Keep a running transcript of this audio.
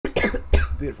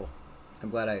Beautiful. I'm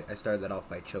glad I started that off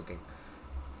by choking,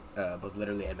 both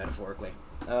literally and metaphorically.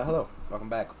 Hello, welcome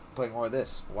back. Playing more of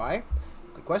this. Why?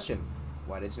 Good question.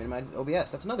 Why did it minimize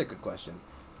OBS? That's another good question.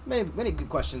 Many good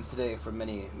questions today from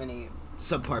many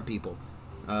subpar people.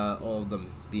 All of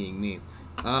them being me.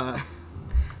 I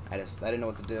didn't know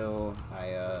what to do.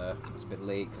 I was a bit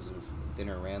late because of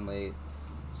dinner ran late,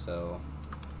 so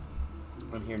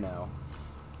I'm here now,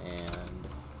 and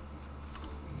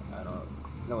I don't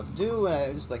know what to do. And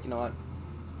I just like, you know what?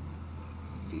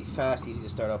 Be fast, easy to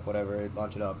start up, whatever.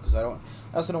 Launch it up because I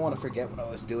also don't want to forget what I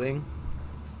was doing.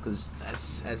 Because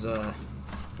as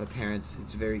my parents,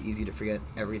 it's very easy to forget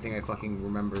everything I fucking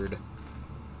remembered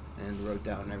and wrote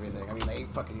down and everything. I mean, I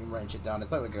ain't fucking even writing shit down. It's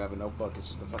not like I have a notebook. It's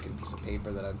just a fucking piece of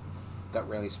paper that I've got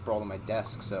rarely sprawled on my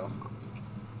desk. So,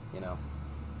 you know,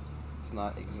 it's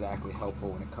not exactly helpful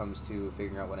when it comes to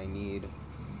figuring out what I need.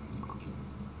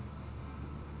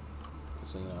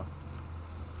 So, you know.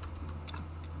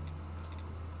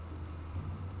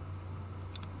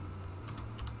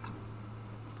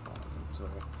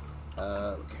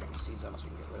 We're carrying seeds on us we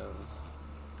can get rid of.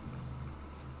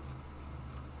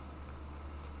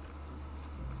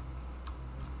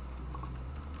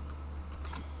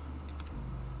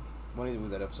 We'll need to move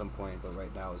that up at some point, but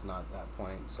right now is not that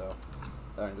point, so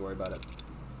I don't need to worry about it.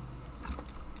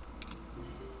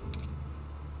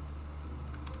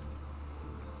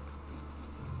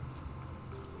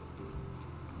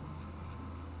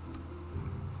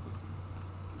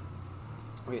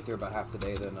 We'll get through about half the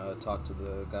day, then talk to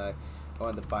the guy. I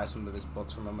wanted to buy some of his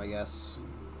books from him, I guess.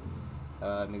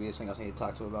 Maybe there's something else I need to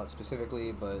talk to him about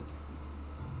specifically, but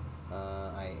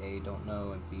I A, don't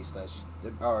know, and B slash,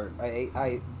 or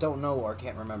I don't know or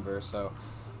can't remember, so,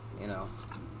 you know,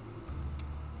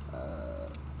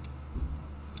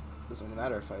 doesn't really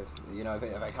matter if I, you know, if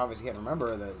I obviously can't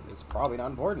remember, that it's probably not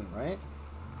important, right?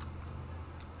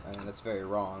 I mean, that's very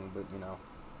wrong, but, you know.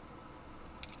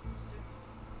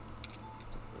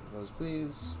 Those,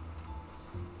 please.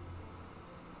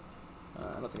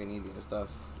 I don't think I need the other stuff.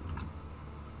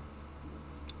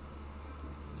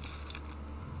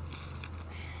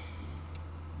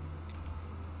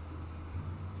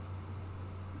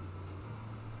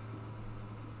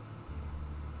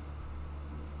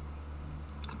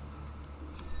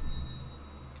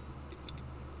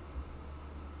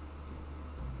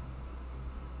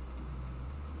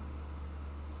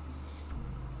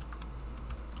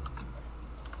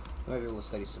 I might be able to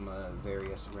study some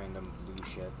various random blue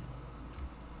shit.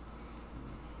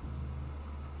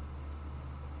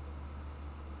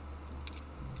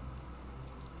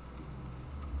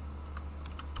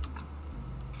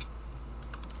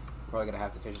 Probably gonna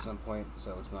have to fish at some point,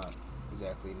 so it's not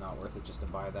exactly not worth it just to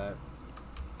buy that.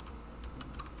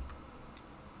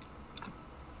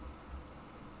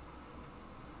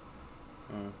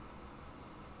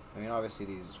 I mean, obviously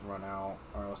these run out,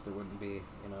 or else there wouldn't be,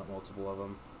 you know, multiple of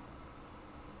them.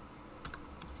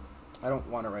 I don't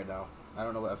want it right now. I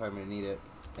don't know if I'm going to need it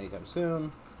anytime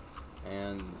soon,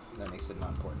 and that makes it not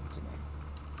important to me.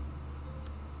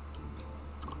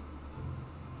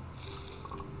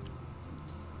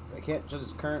 If I can't judge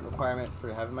its current requirement for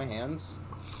to have in my hands,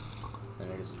 then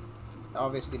it is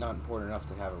obviously not important enough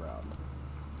to have around.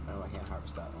 I know I can't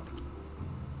harvest that one.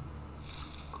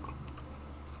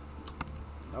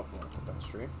 Nope, I want to cut down this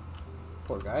tree.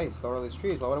 Poor guy, he's got all these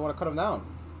trees. Why would I want to cut him down?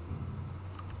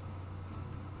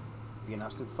 Be an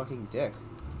absolute fucking dick.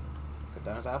 Cut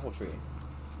down his apple tree.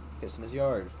 Piss in his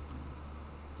yard.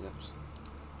 You know, just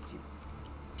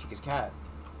kick his cat.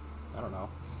 I don't know.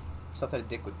 Stuff that a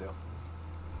dick would do.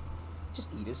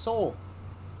 Just eat his soul.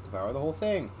 Devour the whole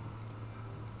thing.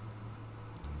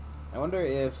 I wonder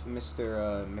if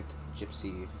Mr.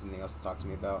 McGypsy has anything else to talk to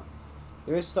me about.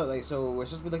 There is stuff like, so we're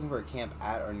supposed to be looking for a camp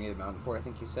at or near the mountain fort, I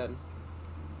think he said.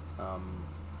 I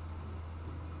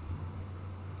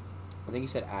think he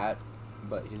said at,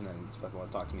 but he doesn't fucking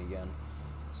want to talk to me again.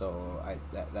 So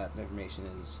that information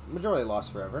is majority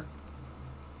lost forever.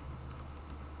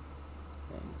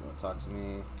 And he's gonna talk to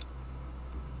me.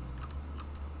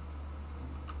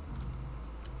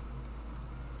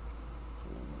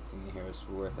 Anything here is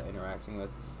worth interacting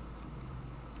with.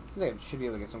 I think I should be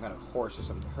able to get some kind of horse or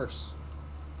something. Hearse.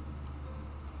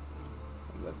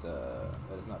 But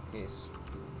that is not the case.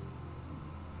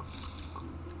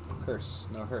 Curse,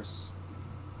 no hearse.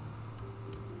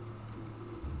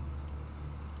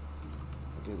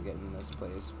 I'll be able to get in this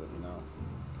place, but you know,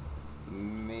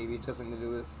 maybe it's got something to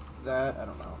do with that. I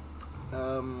don't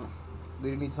know.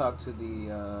 Leading me talk to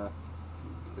the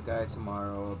guy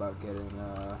tomorrow about getting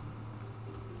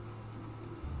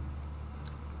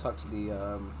talk to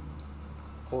the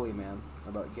holy man.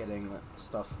 about getting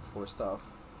stuff for stuff.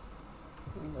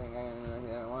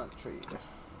 Anything I want to trade. Bunch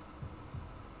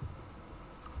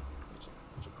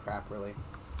of crap, really.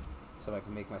 So I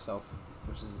can make myself,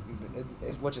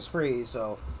 which is free,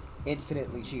 so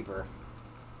infinitely cheaper.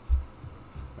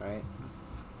 Right?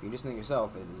 If you do something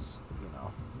yourself, it is, you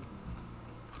know,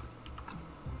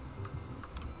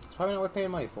 it's probably not worth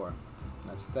paying money for.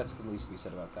 That's the least to be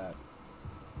said about that.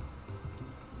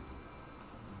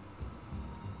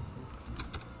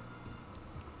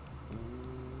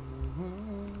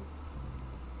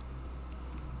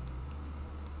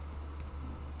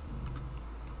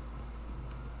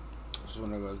 Just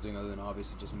wondering what I was doing other than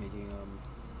obviously just making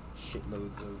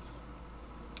shitloads of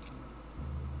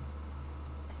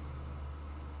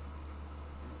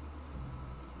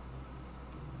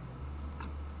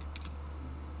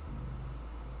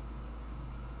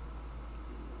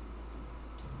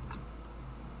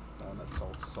not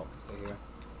salt. Salt can stay here.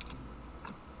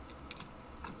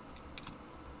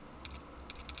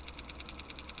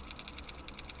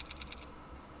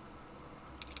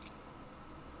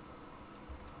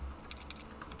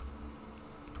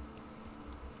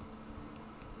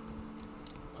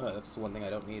 That's the one thing I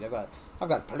don't need. I've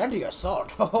got plenty of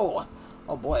salt. Oh,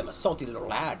 oh boy, I'm a salty little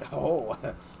lad. Oh,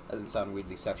 that doesn't sound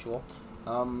weirdly sexual.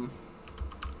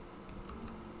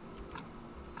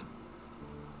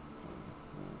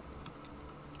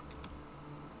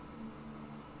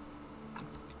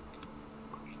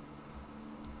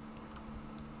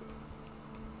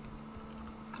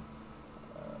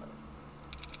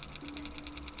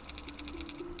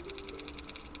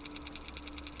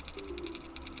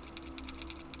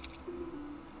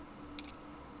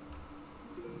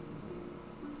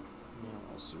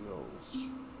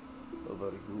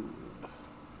 Very good.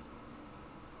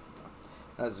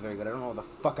 That's very good. I don't know what the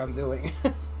fuck I'm doing.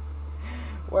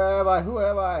 Where am I? Who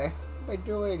am I? What am I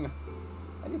doing?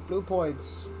 I need blue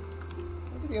points. I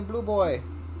need to be a blue boy.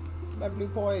 My blue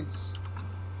points.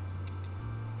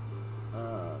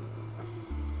 I'm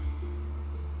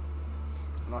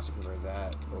also prefer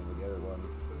that over the other one.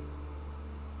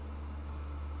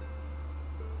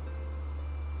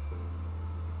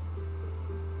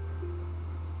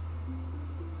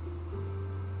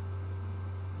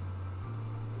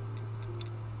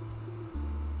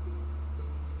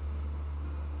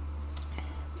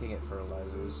 Can't get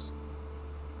fertilizers.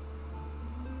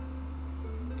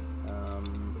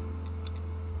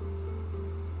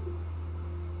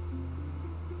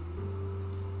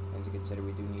 And to consider,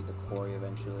 we do need the quarry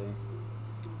eventually.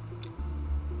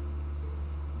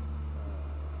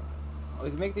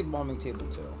 We can make the bombing table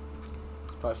too.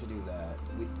 So probably should do that.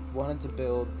 We wanted to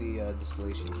build the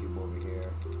distillation cube over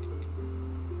here,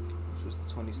 which was the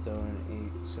 20 stone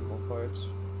and 8 simple parts.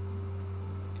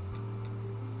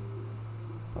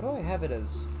 Why do I have it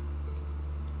as...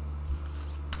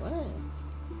 What?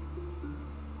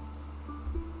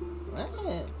 What?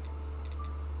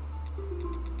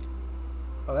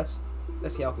 Oh, that's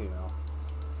the alchemy mill.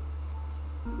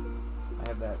 I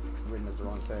have that written as the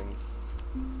wrong thing.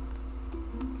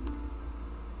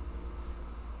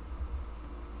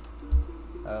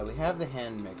 We have the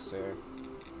hand mixer.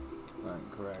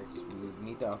 Correct. We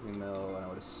need the alchemy mill, and I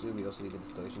would assume we also need the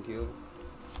distillation cube.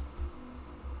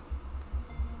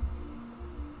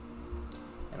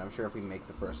 And I'm sure if we make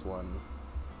the first one,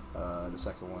 the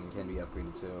second one can be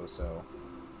upgraded too, so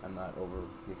I'm not overly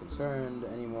concerned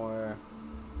anymore,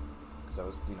 because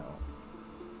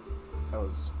I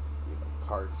was,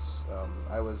 parts.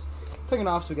 I was taking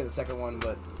off to get the second one,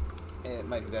 but it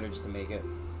might be better just to make it,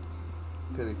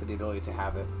 purely for the ability to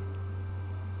have it.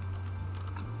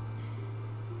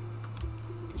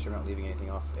 Make sure I'm not leaving anything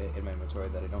off in my inventory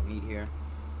that I don't need here.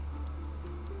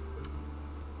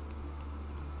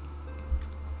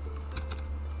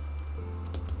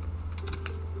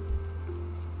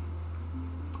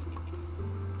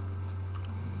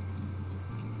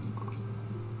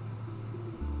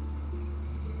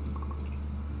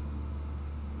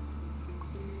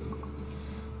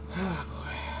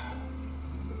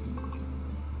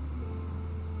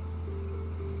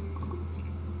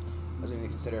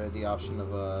 Consider the option of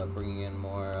bringing in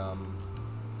more.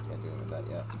 Can't do anything with that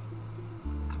yet.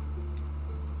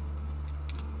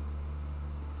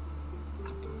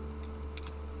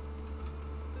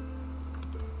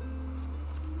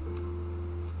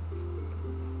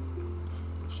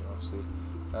 Shut off sleep.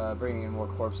 Bringing in more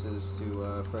corpses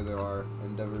to further our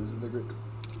endeavors in the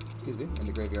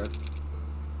graveyard.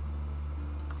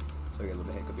 So I get a little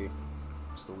bit hiccupy,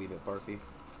 just a wee bit barfy.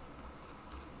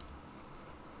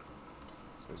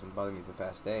 It's been bothering me for the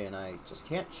past day, and I just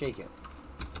can't shake it.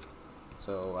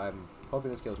 So I'm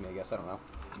hoping this kills me, I guess. I don't know.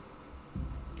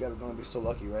 God, we're gonna be so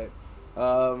lucky, right?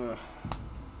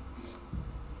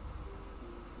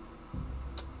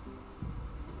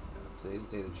 Today's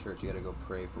the day of the church. You gotta go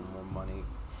pray for more money.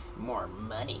 More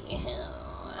money.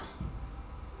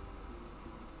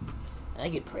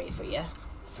 I could pray for you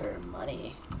for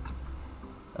money.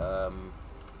 Well,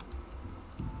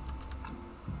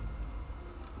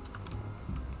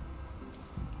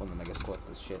 then I guess collect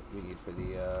this shit we need for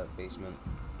the basement.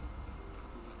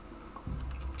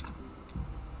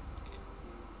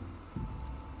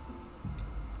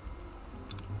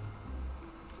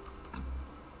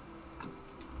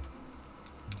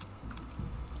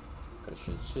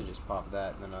 Should just pop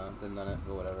that and then done it,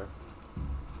 but whatever.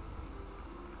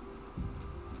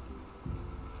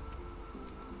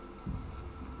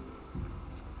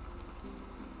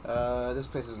 This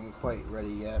place isn't quite ready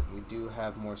yet. We do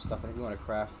have more stuff. I think we want to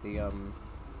craft the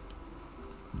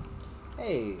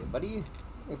Hey, buddy,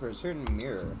 looking for a certain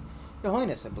mirror. Your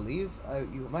Highness, I believe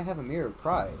you might have a mirror of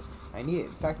pride. I need it.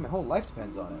 In fact, my whole life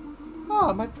depends on it.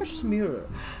 Ah, my precious mirror.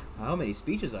 How many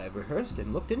speeches I have rehearsed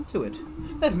and looked into it.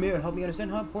 That mirror helped me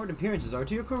understand how important appearances are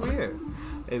to your career.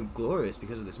 I am glorious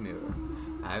because of this mirror.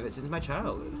 I have it since my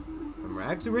childhood. From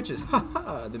rags to riches, ha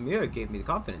ha! The mirror gave me the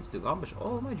confidence to accomplish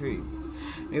all of my dreams.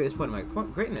 Maybe at this point in my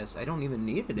greatness, I don't even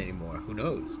need it anymore. Who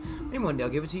knows? Maybe one day I'll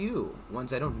give it to you,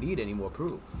 once I don't need any more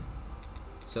proof.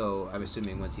 So, I'm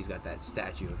assuming once he's got that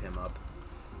statue of him up.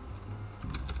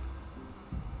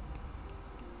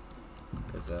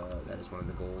 Because that is one of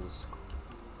the goals,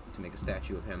 to make a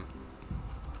statue of him.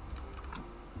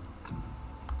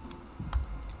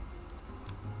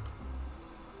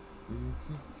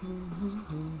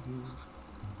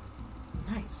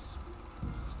 Nice.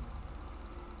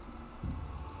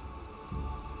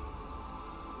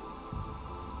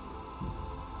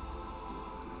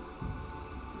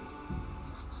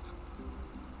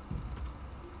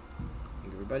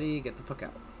 Everybody, get the fuck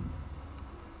out.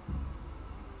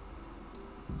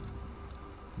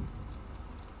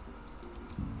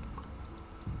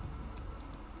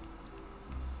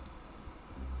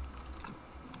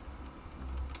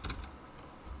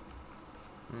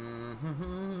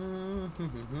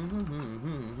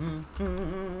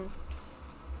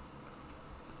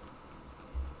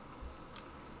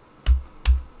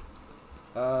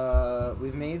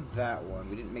 We've made that one.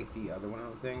 We didn't make the other one, I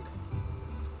don't think.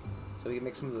 So we can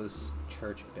make some of those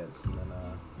church bits and then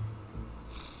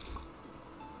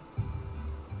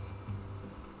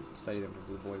study them for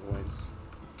blue boy points.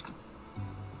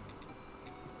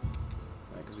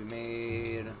 Alright, because we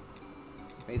made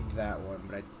that one,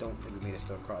 but I don't think we made a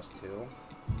stone cross too.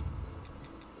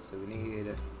 So we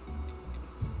need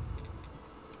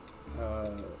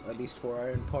at least 4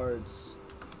 iron parts,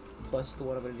 plus the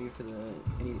one I'm gonna need for the.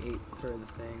 I need 8 for the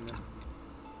thing.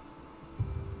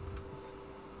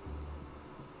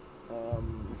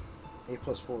 8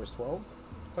 plus 4 is 12?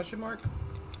 Question mark?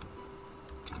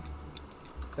 I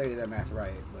thought I did that math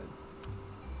right, but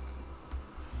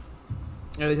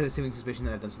I always have the same suspicion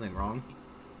that I've done something wrong.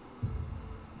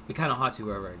 Be kind of hot to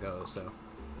wherever I go, so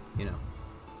you know.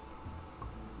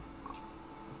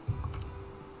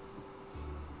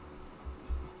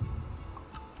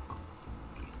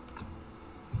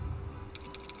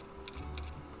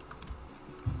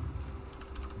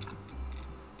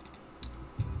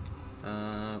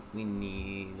 We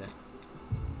need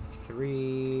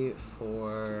 3,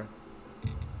 4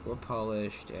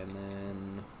 polished, and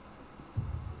then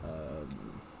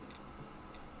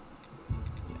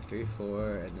 3,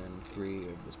 4, and then 3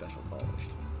 of the special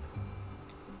polished.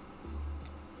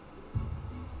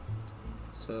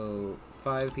 So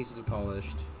 5 pieces of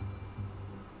polished.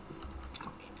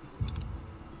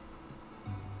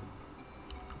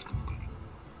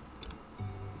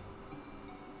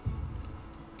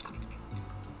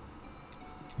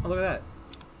 Oh, look at that.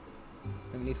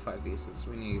 And we need 5 pieces.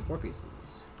 We need 4 pieces.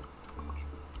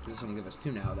 This one will give us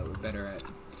 2 now that we're better at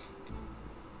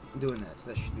doing that,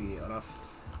 so that should be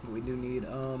enough. But we do need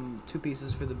 2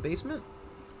 pieces for the basement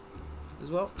as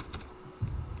well.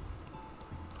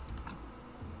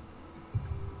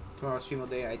 Tomorrow's stream all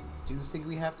day. I do think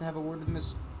we have to have a word with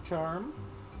Miss Charm,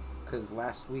 because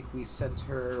last week we sent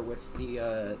her with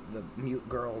the mute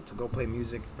girl to go play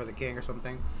music for the king or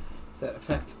something. To that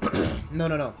effect.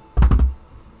 No.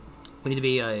 We need to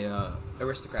be a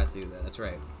aristocrat to do that. That's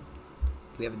right.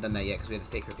 We haven't done that yet because we had to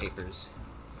fake her papers.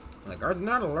 We're like, are they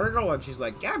not illegal? And she's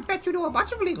like, yeah, I bet you do a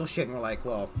bunch of legal shit. And we're like,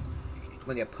 well,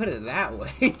 when you put it that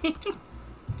way.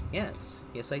 Yes,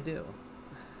 I do.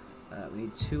 We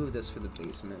need 2 of this for the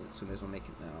basement, so we may as well make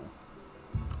it now.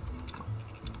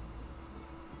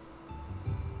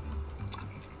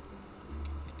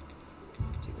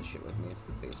 Take this shit with me into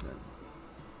the basement.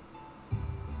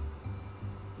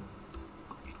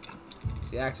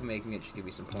 the act of making it should give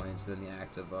you some points, then the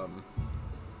act of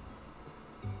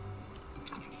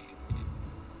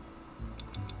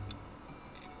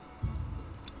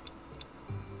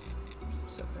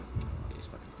these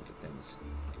fucking stupid things.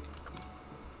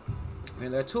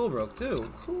 And their tool broke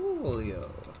too. Coolio.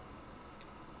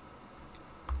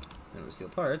 And it was steel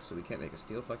parts, so we can't make a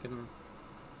steel fucking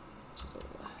chisel.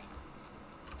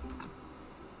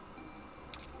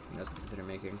 What else to consider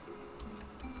making?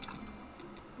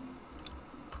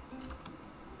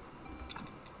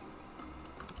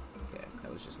 Okay,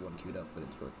 that was just one queued up, but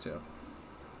it's worked too.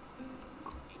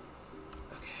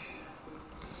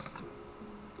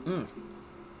 Okay.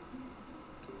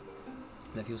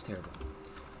 That feels terrible.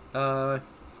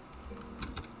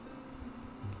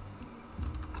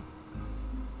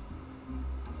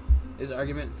 There's an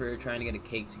argument for trying to get a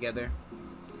cake together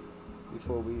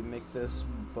before we make this,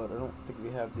 but I don't think we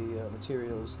have the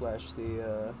materials slash the,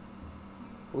 well,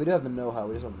 we do have the know-how,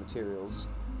 we just don't have the materials.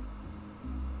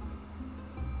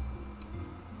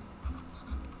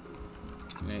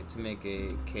 Right, to make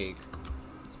a cake.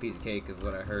 It's a piece of cake is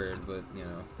what I heard, but, you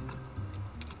know.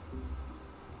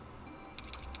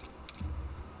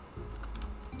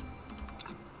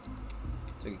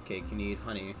 To make a cake, you need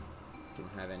honey, which we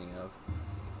don't have any of.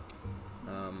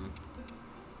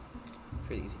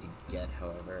 Pretty easy to get,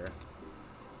 however.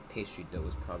 Pastry dough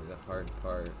is probably the hard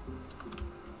part.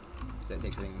 So that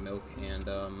takes, I think, milk and,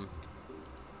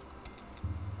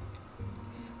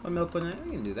 one milk one,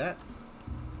 we can do that.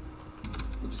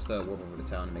 We'll just, warp over to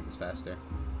town and make this faster.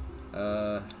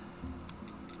 I'll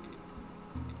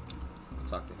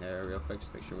talk to her real quick,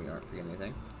 just make sure we aren't forgetting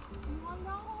anything.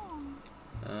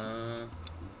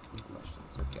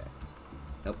 Questions, okay.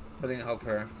 Nope, nothing to help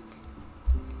her.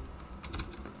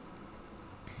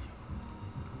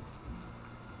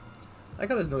 I like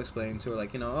how there's no explaining to her,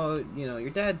 like, you know, oh, you know, your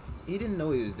dad, he didn't know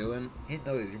what he was doing. He didn't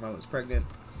know that your mom was pregnant.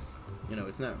 You know,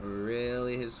 it's not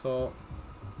really his fault.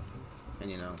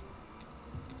 And, you know,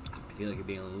 I feel like you're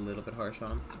being a little bit harsh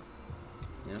on him.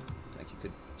 You know, like you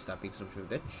could stop being so much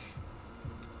of a bitch.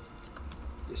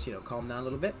 Just, you know, calm down a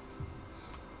little bit.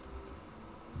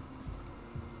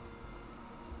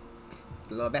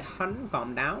 A little bit, hun,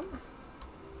 calm down.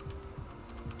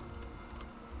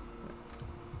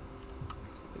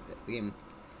 The game,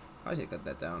 I should cut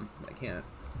that down, but I can't.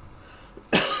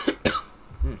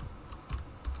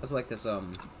 It's like this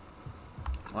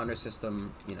honor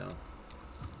system, you know,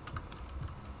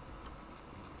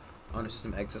 honor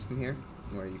system egg system here,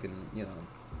 where you can, you know,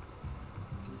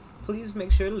 please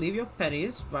make sure to leave your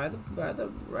pennies by the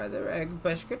egg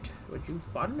basket, which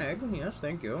you've bought an egg. Yes,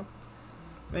 thank you.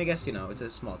 I mean, I guess, you know, it's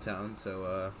a small town,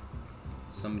 so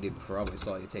somebody probably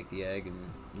saw you take the egg,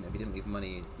 and, you know, if you didn't leave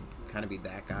money, you'd kind of be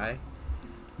that guy.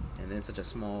 And in such a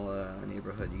small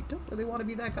neighborhood, you don't really want to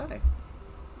be that guy.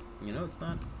 You know, it's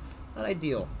not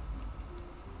ideal,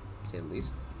 to say the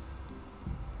least.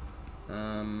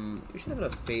 We should have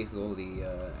enough faith with all the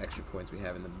extra points we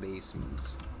have in the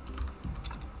basement.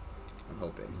 I'm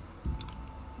hoping.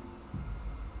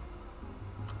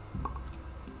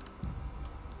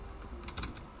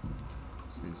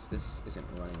 Since this isn't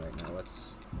running right now,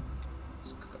 let's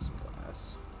cook up some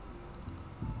glass.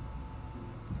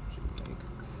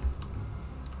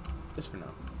 Just for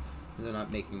now, because I'm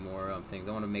not making more things.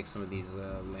 I want to make some of these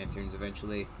lanterns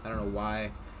eventually. I don't know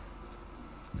why.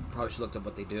 Probably should look up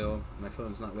what they do. My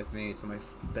phone's not with me. It's on my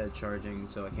bed charging,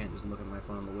 so I can't just look at my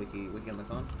phone on the wiki on my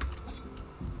phone.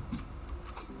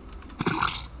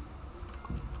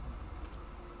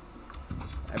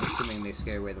 I'm assuming they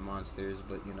scare away the monsters,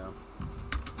 but you know,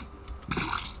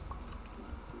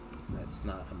 that's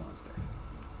not a monster.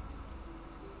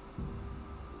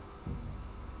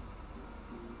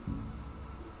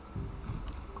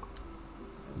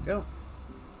 Go.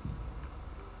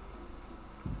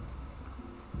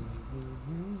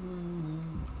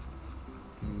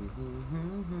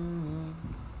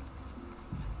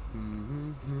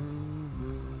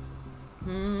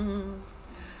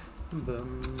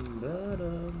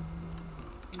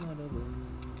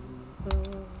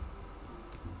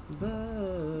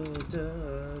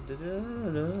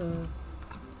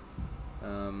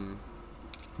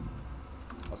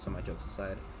 Also, my jokes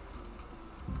aside.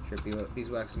 Sure,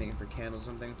 beeswax is making for candles or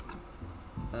something.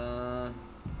 Let's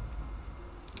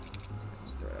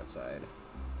throw it outside.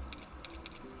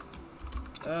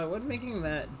 When making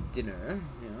that dinner,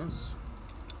 you know, is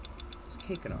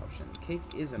cake an option? Cake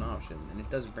is an option, and it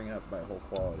does bring it up by whole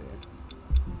quality.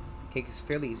 Cake is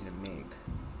fairly easy to make.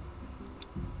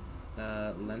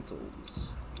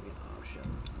 Lentils would be an option.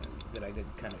 That I did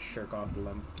kind of shirk off the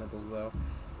lentils though.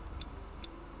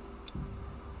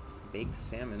 Baked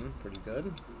salmon, pretty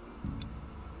good.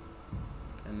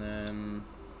 and then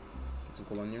get some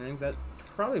cool onion rings. That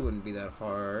probably wouldn't be that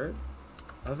hard.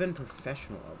 Oven,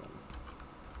 professional oven.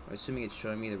 I'm assuming it's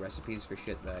showing me the recipes for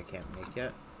shit that I can't make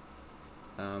yet.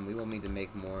 We will need to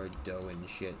make more dough and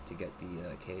shit to get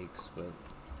the cakes, but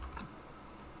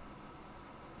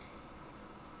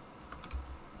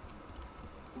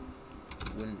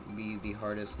wouldn't be the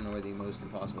hardest nor the most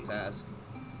impossible task.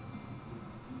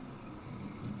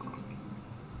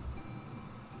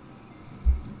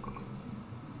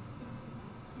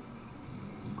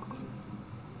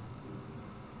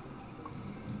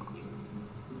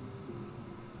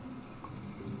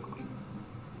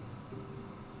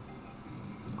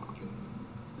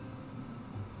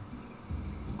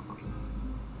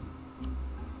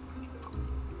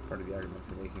 Part of the argument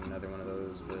for making another one of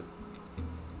those, but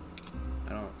I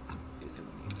don't feel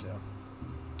the need so.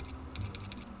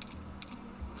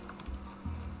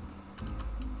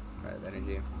 Alright,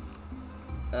 energy.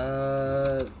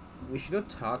 We should go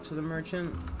talk to the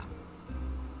merchant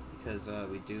because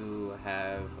we do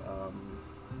have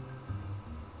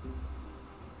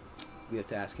we have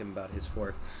to ask him about his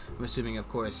fork. I'm assuming, of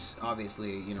course,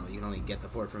 obviously, you know, you can only get the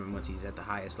fork from him once he's at the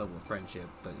highest level of friendship,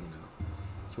 but you know,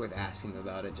 it's worth asking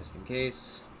about it just in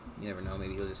case. You never know,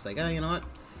 maybe he'll just like, oh, you know what?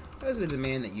 I was the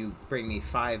man that you bring me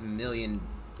 5 million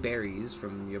berries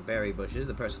from your berry bushes,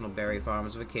 the personal berry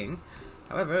farms of a king.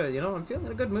 However, you know, I'm feeling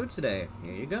in a good mood today.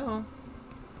 Here you go.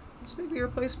 Just make me a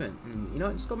replacement. And, you know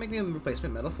what? Just go make me a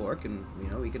replacement metal fork, and, you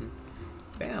know, we can...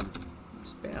 Bam.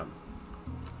 Just bam.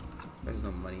 There's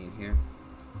no money in here.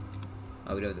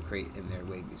 Oh, we do have the crate in there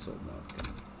waiting to be sold now.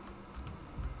 Okay.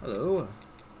 Hello.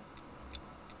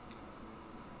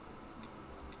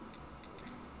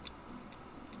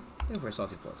 For a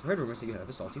salty fork. I heard rumors that you have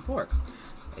a salty fork.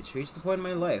 It's reached the point in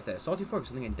my life that a salty fork is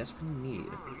something in desperate need.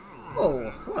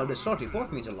 Oh, well, this salty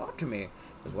fork means a lot to me. It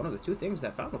was one of the 2 things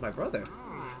that I found with my brother.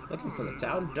 Looking for the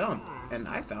town dump, and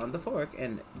I found the fork,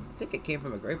 and I think it came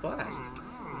from a great blast.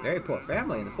 Very poor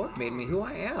family, and the fork made me who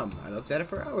I am. I looked at it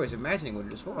for hours, imagining what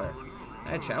it was for. I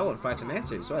had to travel and find some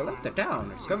answers, so I left the town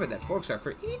and discovered that forks are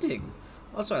for eating.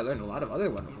 Also, I learned a lot of other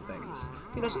wonderful things.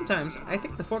 You know, sometimes I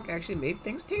think the fork actually made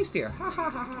things tastier. Ha ha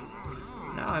ha ha.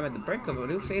 Now I'm at the brink of a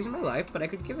new phase in my life, but I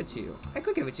could give it to you. I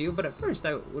could give it to you, but at first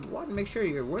I would want to make sure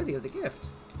you're worthy of the gift.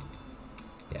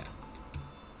 Yeah.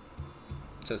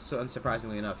 So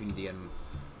unsurprisingly enough, you need the DM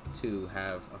to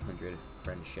have 100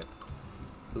 friendship.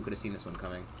 Who could have seen this one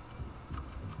coming?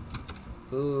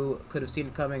 Who could have seen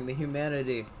it coming? The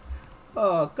humanity.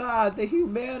 Oh God, the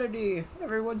humanity!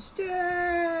 Everyone's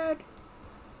dead!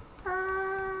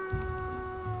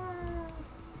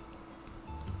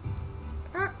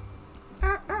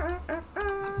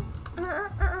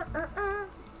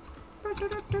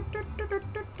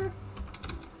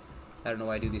 I don't know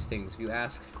why I do these things. If you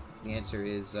ask, the answer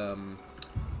is,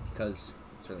 because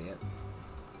that's really it.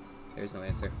 There's no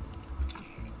answer.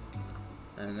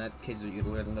 And that kid's what you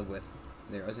learn to live with.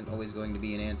 There isn't always going to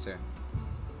be an answer.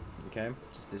 Okay?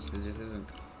 This just isn't.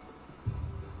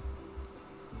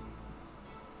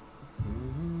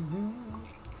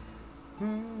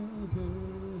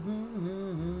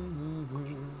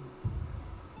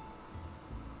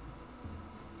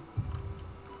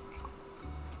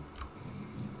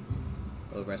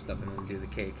 We'll rest up and then do the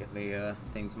cake at the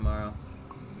thing tomorrow.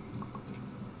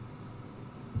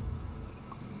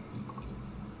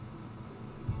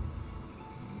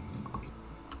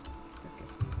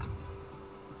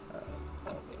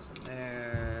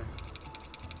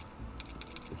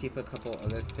 Keep a couple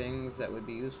other things that would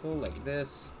be useful, like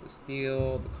this, the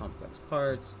steel, the complex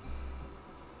parts.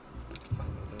 Oh,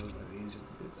 what are these? Just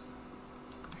the bits.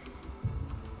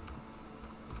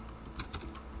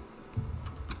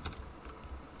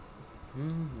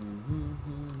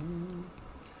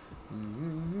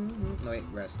 No, wait,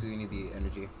 rest, because we need the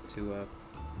energy to,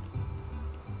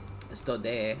 it's still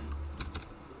there.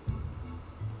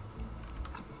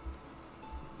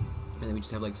 And then we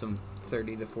just have, like, some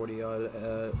 30 to 40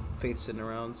 odd faiths sitting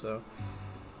around, so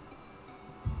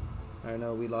I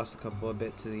know we lost a couple a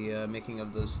bit to the making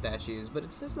of those statues, but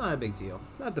it's not a big deal.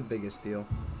 Not the biggest deal.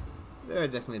 There are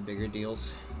definitely bigger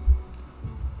deals.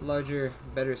 Larger,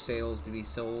 better sales to be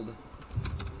sold.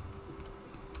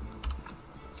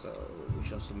 So we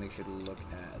should also make sure to look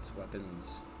at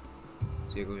weapons.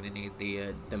 So you're going to need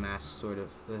the damask sword of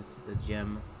the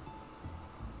gem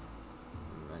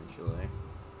eventually.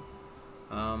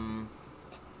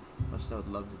 Much I would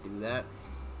love to do that.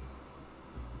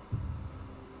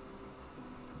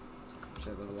 Which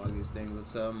I love a lot of these things.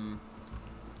 Let's I want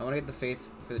to get the faith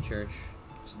for the church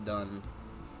just done.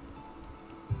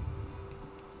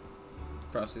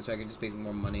 Probably so I can just make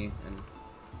more money and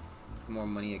the more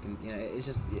money I can, you know, it's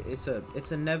just, it's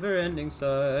a never-ending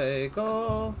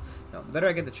cycle. No, the better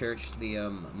I get the church, the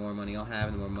more money I'll have,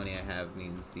 and the more money I have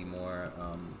means the more,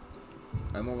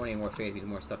 more money and more faith means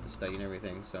more stuff to study and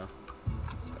everything. So,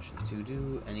 discussion to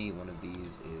do any one of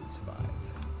these is 5,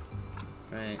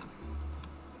 right?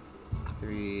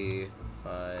 3,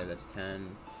 5, that's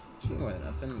 10. Should be more than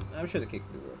enough, and I'm sure the cake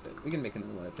will be worth it. We can make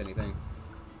another one if anything.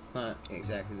 It's not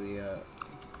exactly the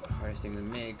hardest thing to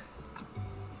make,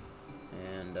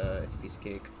 and it's a piece of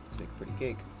cake. Let's make a pretty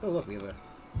cake. Oh look, we have a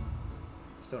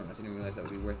stone. I didn't realize that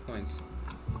would be worth points.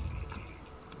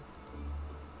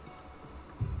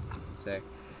 Let's say,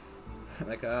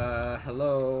 like,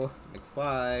 hello,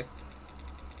 McFly.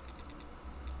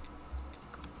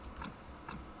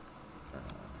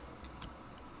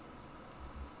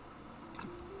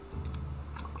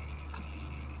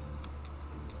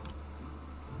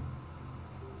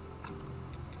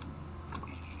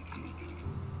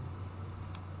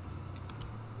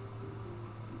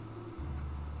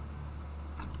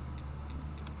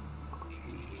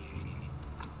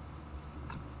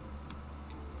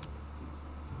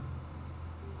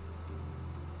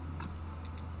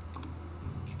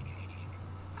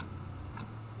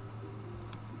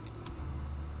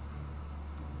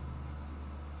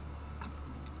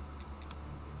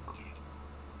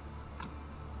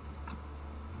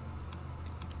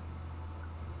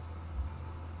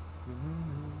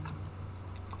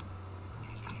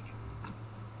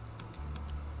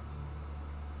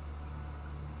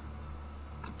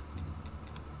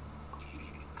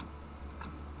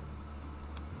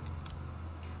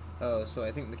 Oh, so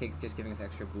I think the cake's just giving us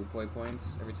extra blue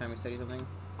points every time we study something.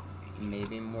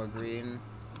 Maybe more green.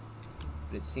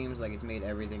 But it seems like it's made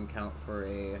everything count for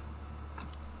a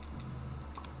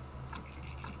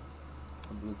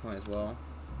blue point as well.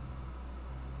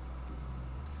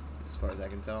 As far as I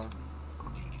can tell.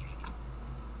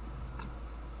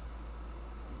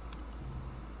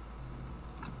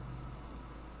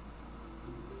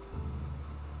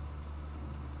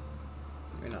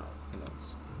 Maybe not. Who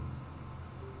knows?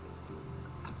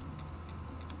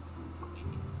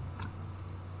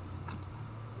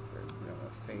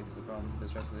 Faith is the problem for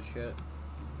this rest of the shit.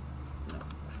 No.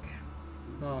 Okay.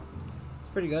 Well, it's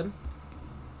pretty good.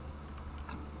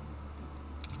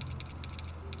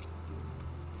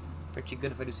 Pretty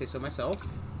good if I do say so myself.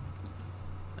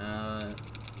 We'll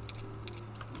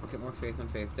get more faith on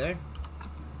Faith Day.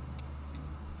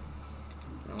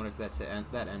 I wonder if that's the end.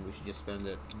 That end, we should just spend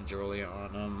it majorly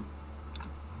on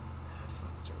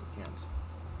fuck, we can't.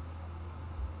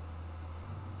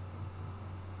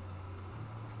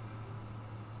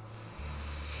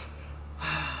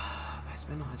 If I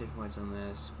spend 100 points on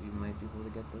this, we might be able to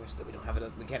get the rest that we don't have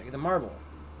it. We can't get the marble.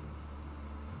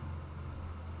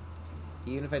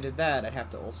 Even if I did that, I'd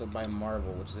have to also buy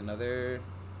marble, which is another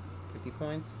 50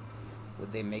 points.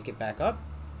 Would they make it back up?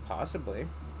 Possibly.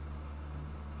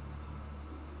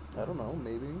 I don't know,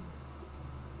 maybe.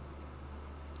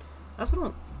 I also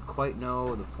don't quite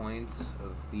know the points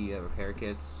of the repair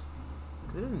kits.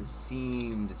 Because it doesn't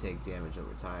seem to take damage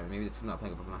over time. Maybe it's not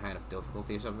playing up on a high enough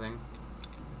difficulty or something.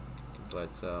 But,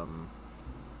 should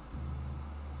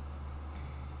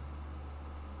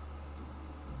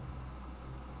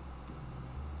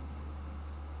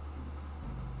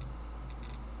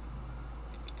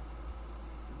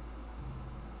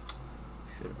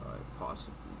I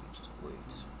possibly just wait?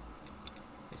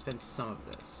 I spent some of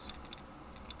this.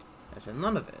 Actually,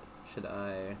 none of it. Should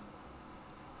I?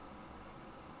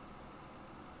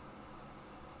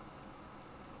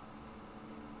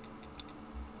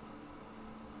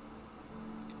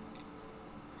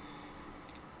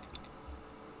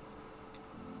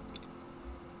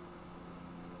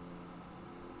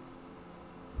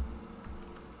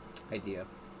 Idea.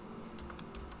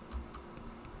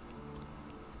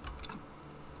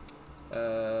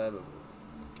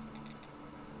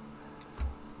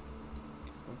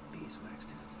 Beeswax,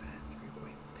 too fat, 3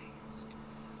 white paints.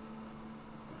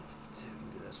 We can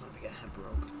do this one if we get hemp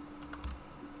rope.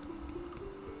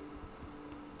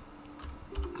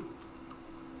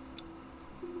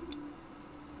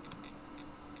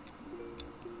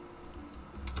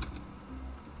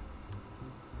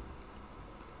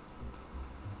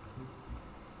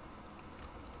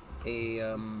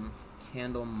 A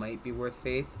candle might be worth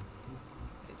faith.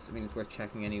 I mean, it's worth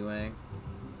checking anyway.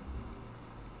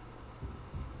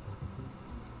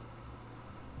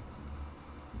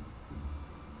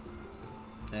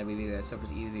 And maybe that stuff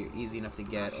is easy enough to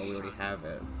get, or we already have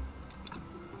it.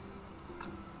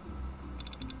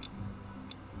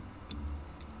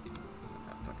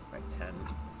 Fuck it, by 10.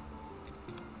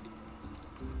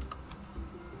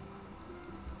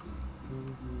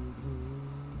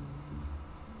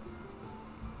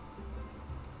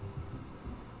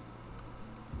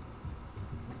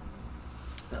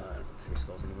 3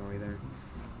 skulls anymore either.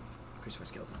 Crucified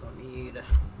skeleton don't need.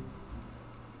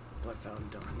 Blood fountain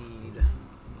don't need.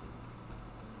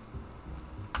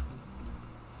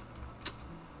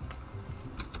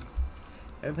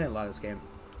 I've been playing a lot of this game.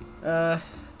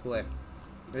 Boy.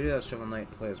 I do have Shovel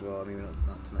Knight to play as well. I mean,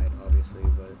 not tonight, obviously,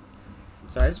 but...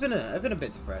 Sorry, I've been a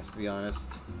bit depressed, to be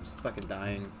honest. Just fucking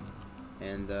dying.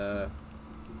 And,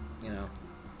 you know...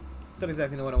 Don't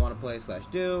exactly know what I want to play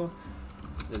 / do.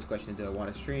 There's a question, do I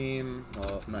want to stream?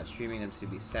 Well, if I'm not streaming, I'm just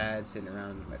gonna be sad, sitting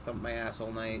around with my thump my ass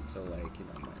all night, so, like, you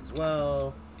know, might as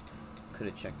well.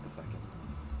 Could've checked the fucking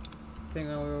thing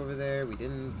over there. We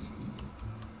didn't.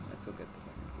 Let's go get the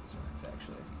fucking piece marks,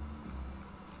 actually.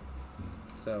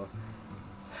 So...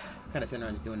 kind of sitting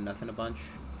around just doing nothing a bunch,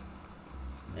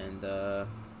 and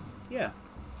yeah,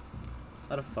 a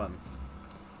lot of fun.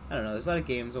 I don't know, there's a lot of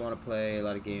games I want to play, a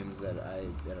lot of games that I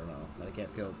don't know, that I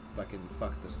can't feel fucking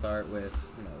fucked to start with,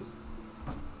 who knows.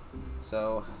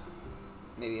 So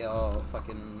maybe I'll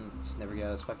fucking just never get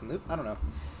out of this fucking loop, I don't know.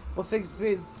 We'll finish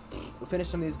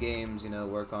some of these games, you know,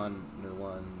 work on new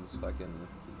ones, fucking,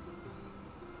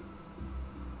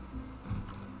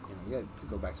 you know, we got to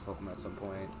go back to Pokemon at some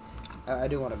point. I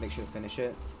do want to make sure to finish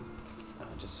it,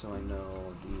 just so I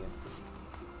know the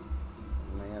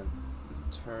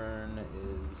lantern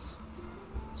is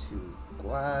to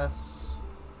glass,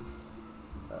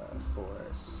 for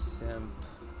simp,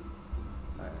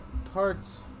 iron part,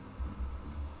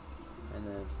 and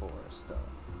then for stone.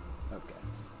 Okay.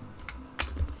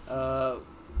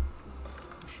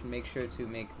 Should make sure to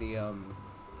make the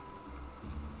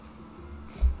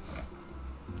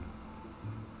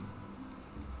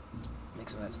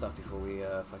some of that stuff before we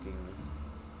fucking.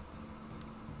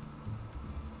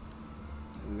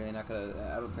 We're really not gonna.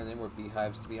 I don't think any more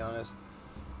beehives, to be honest.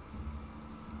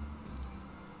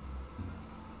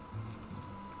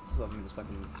 Just love him in this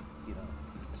fucking, you know,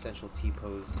 essential T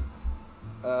pose.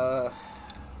 Oh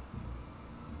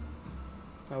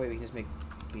wait, we can just make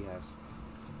beehives.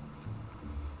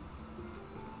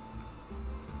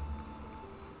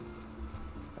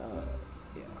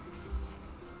 Yeah.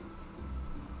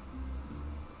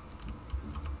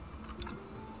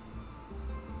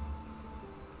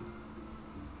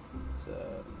 It's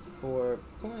 4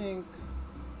 blank,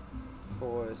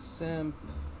 4 simp,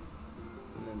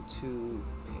 and then 2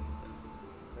 pape.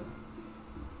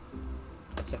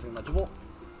 That's definitely legible.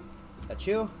 That's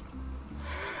you.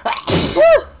 I'll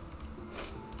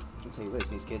tell you what,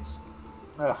 these kids.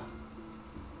 Ugh.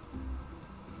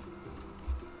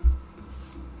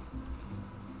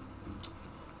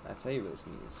 That's how you really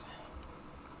sneeze.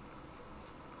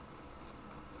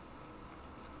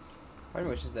 Part of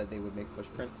me wishes that they would make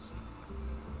footprints.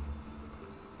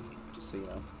 Just so you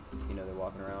know they're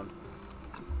walking around.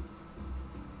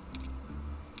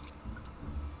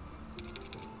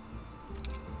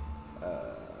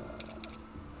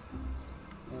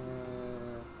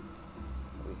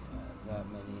 We have that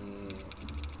many.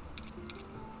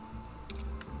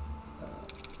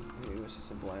 Maybe it was just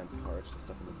some blind parts and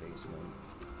stuff in the basement.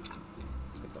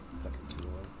 Let's make a fucking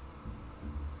tool.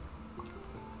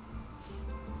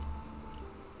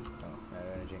 Oh,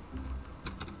 matter energy.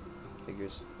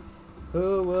 Figures.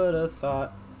 Who would have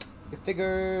thought? It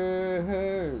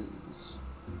figures.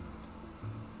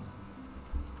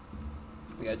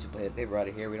 We got 2 plate paper out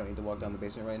of here. We don't need to walk down the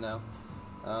basement right now.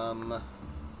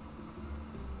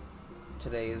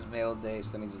 Today is mail day,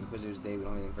 so that means it's the Wizard's Day. We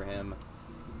don't have anything for him.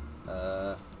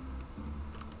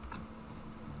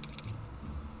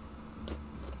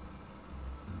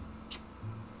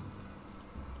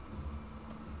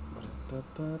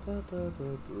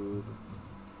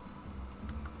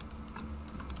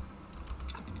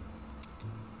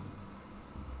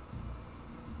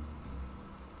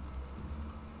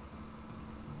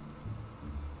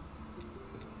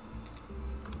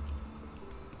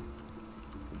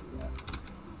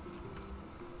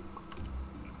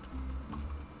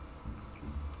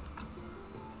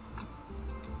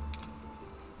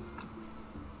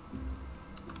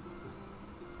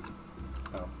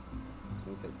 Oh, so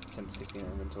we fit 10 to 16 in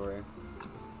inventory.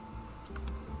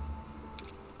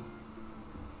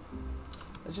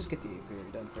 Let's just get the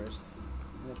apiary done first.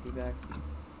 I'll be back.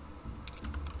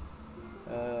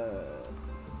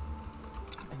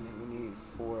 And then we need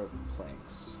 4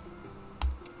 planks.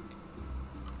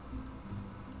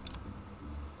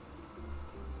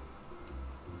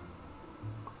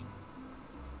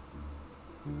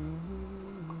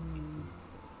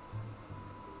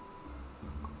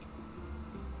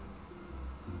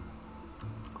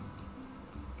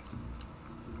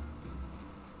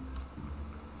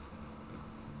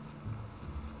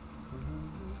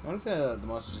 I wonder if the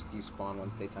monsters just despawn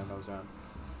once daytime comes around.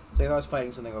 So So if I was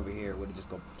fighting something over here, would it just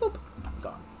go bloop,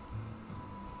 gone?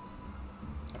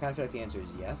 I kind of feel like the answer is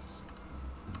yes.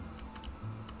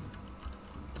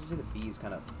 Did you see the bees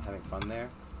kind of having fun there?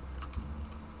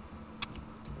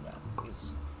 Look at that.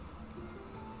 Bees.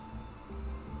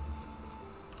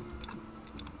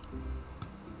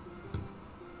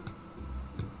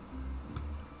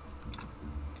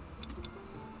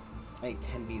 I need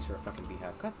 10 bees for a fucking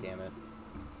beehive. God damn it.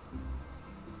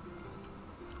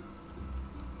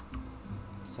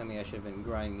 Tell me I should have been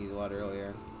grinding these a lot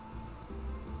earlier.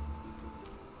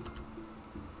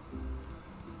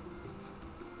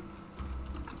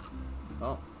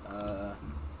 Well,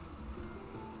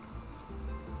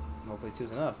 hopefully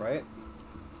 2's enough, right?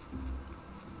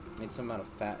 Need some amount of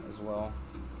fat as well.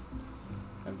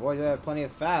 And boy, do I have plenty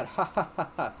of fat! Ha ha ha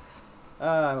ha!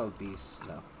 I'm obese.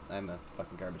 No, I'm a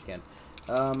fucking garbage can.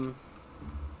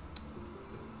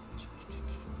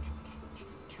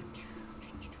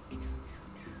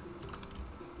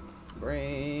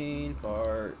 Brain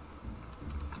fart.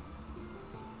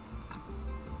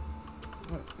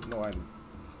 No, I'm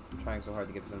trying so hard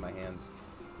to get this in my hands.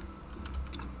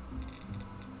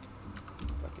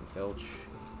 Fucking filch.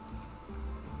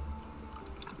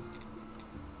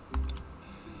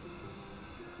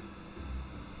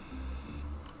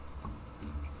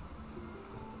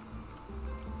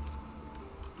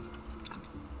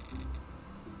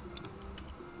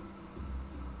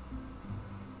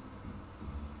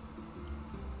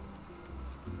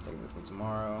 Taking this one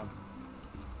tomorrow.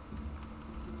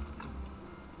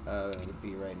 I'm gonna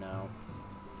be right now.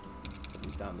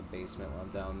 He's down in the basement while I'm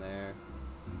down there.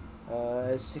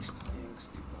 6 planks,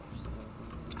 2 bars.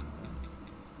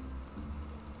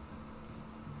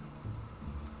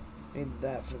 Need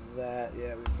that for that.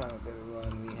 Yeah, we're fine with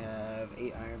everyone. We have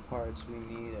 8 iron parts. We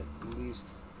need at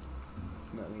least.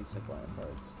 No, we need simple iron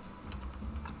parts.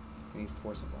 We need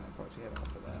 4 simple iron parts. We have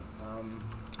enough for that.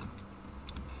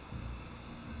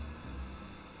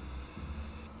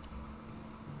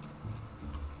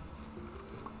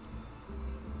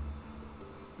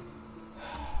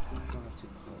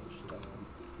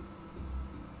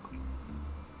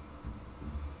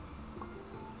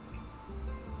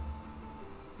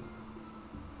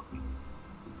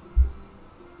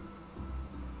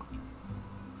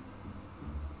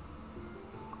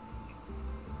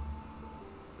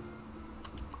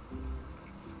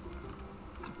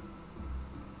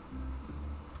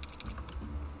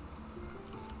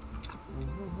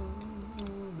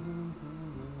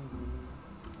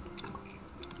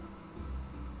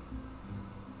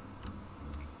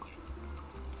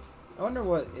 I wonder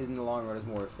what is in the long run is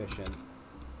more efficient.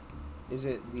 Is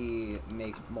it the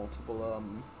make multiple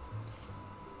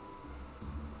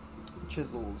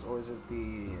chisels, or is it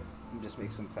the just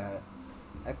make some fat?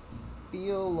 I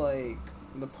feel like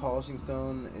the polishing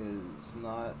stone is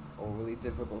not overly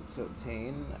difficult to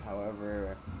obtain.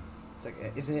 However, it's like,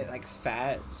 isn't it like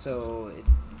fat? So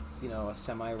it's, you know, a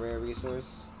semi-rare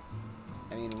resource.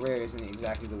 I mean, rare isn't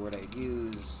exactly the word I'd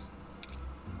use.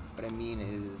 What I mean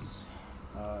is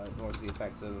more to the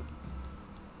effect of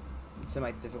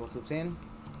semi-difficult to obtain.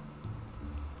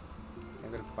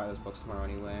 I'm gonna buy those books tomorrow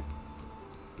anyway.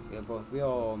 We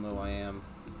all know I am.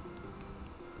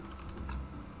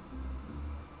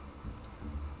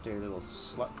 Dirty little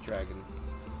slut dragon.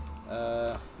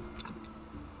 Okay.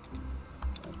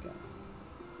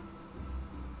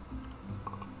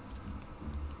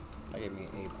 That gave me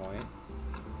an A point.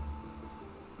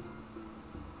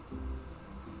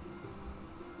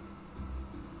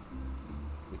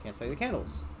 We can't say the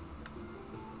candles.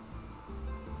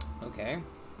 Okay.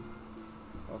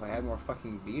 Well, if I had more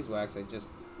fucking beeswax, I'd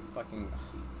just fucking...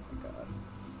 Oh my god.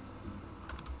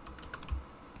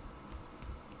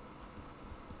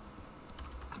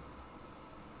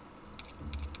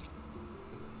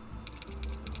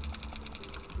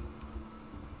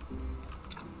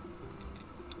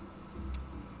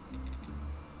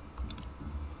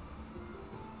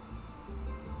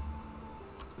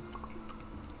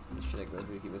 Should I go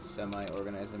through keep a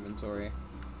semi-organized inventory?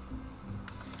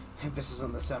 Emphasis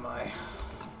on the semi.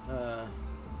 I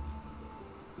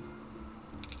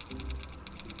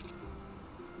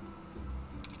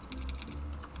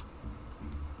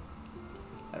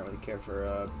don't really care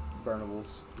for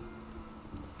burnables.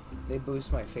 They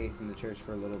boost my faith in the church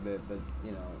for a little bit, but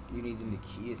you know, you need them to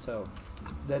keep. So,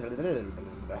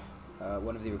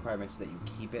 one of the requirements is that you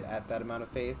keep it at that amount of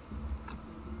faith.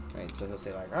 Right, so he'll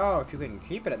say like, oh, if you can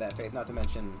keep it at that faith, not to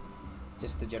mention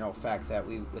just the general fact that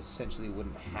we essentially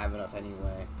wouldn't have enough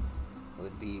anyway. It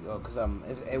would be, well, because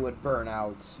it would burn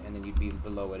out, and then you'd be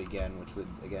below it again, which would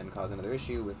again cause another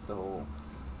issue with the whole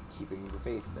keeping the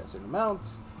faith at a certain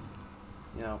amount.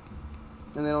 you know,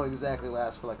 and they don't exactly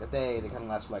last for like a day. They kind of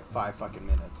last for like 5 fucking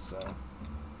minutes. So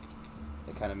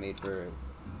they kind of made for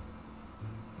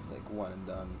like one and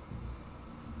done.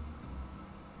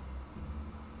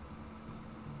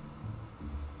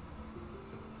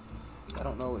 So I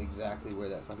don't know exactly where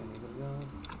that fucking thing's gonna go.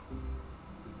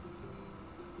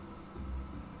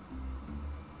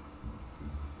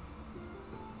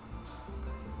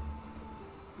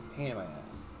 Pain in my ass.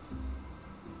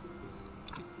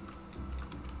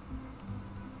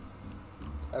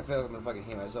 I feel like I'm gonna fucking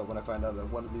hate myself when I find out that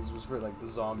one of these was for like the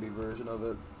zombie version of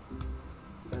it.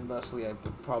 And thusly I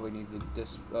would probably need to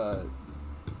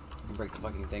break the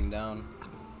fucking thing down.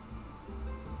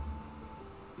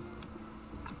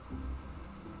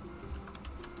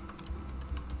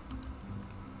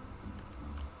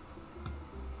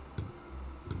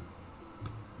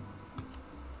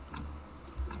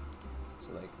 So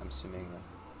like I'm assuming that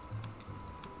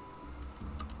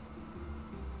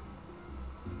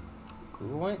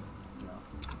Google White? No.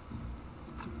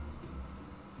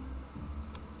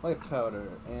 Life powder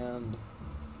and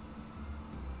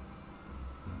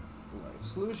life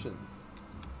solution.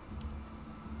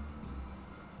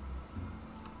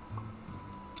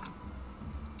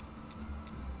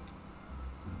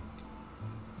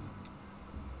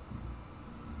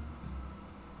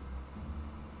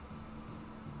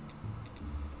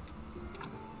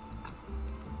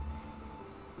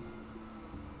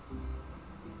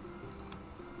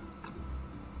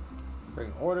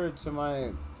 Bring order to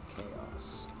my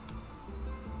chaos.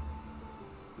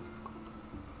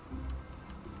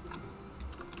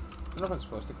 I don't know if I'm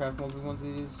supposed to craft multiple ones of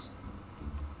these.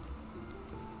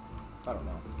 I don't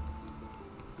know.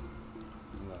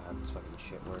 I don't know how this fucking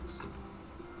shit works.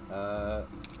 I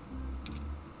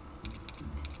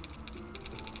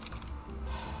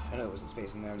know there wasn't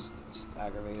space in there. I'm just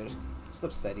aggravated. Just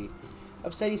upsetty.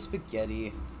 Upsetty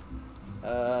spaghetti.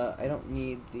 I don't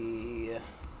need the...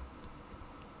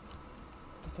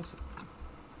 What the fuck's it?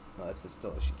 No, that's the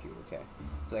distillation cube, okay.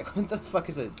 Like, what the fuck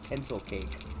is a pencil cake?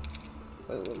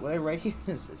 What I write here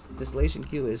is distillation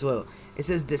cube as well. It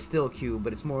says distill cube,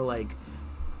 but it's more like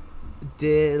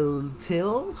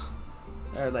till?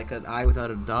 Or like an I without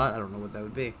a dot. I don't know what that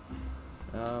would be.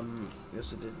 We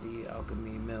also did the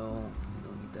alchemy mill.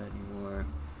 Don't need that anymore.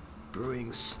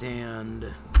 Brewing stand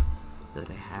that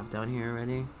I have down here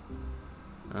already.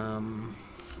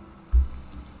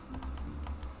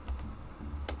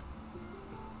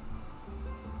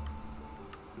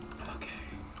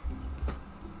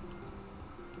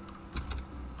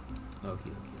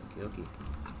 Okie.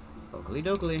 Oakley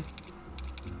dokley.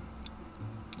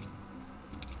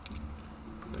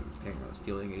 So carrying around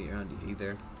stealing it around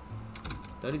either.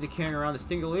 Don't need to carry around the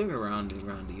stingling around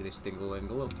either stingling.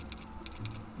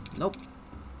 Nope.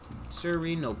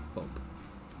 Sirree, nope.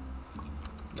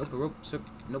 Nope, rope,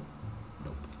 nope.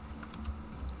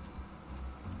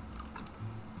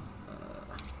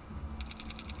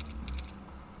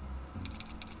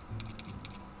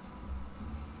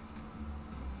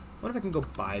 What if I can go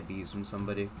buy bees from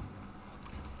somebody?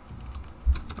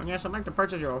 Oh, yes, I'd like to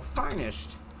purchase your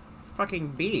finest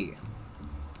fucking bee.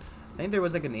 I think there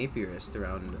was like an apiarist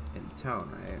around in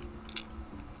town, right?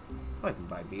 Probably can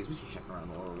buy bees. We should check around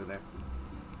more over there.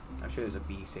 I'm sure there's a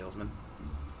bee salesman.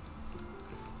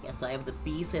 Yes, I am the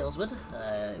bee salesman.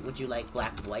 Would you like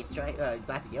black and white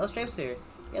black and yellow stripes, or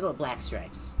yellow and black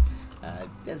stripes?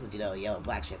 Doesn't you know yellow and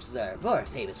black stripes are more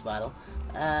famous model?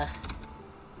 I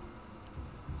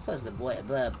suppose the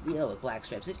yellow with black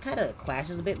stripes, it kind of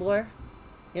clashes a bit more,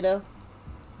 you know?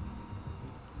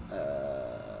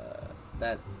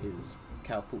 That is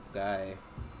cow poop guy.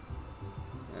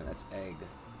 And that's egg.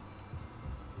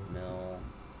 No.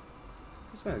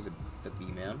 This one is a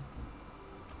bee man.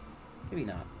 Maybe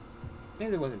not.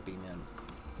 Maybe there wasn't bee man.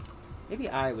 Maybe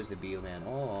I was the bee man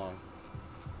all along.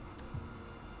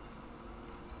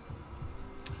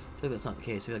 I feel like that's not the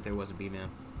case. I feel like there was a bee man.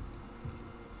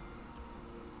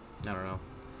 I don't know.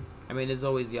 I mean, there's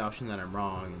always the option that I'm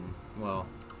wrong, and, well,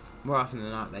 more often than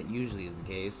not, that usually is the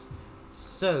case.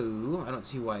 So, I don't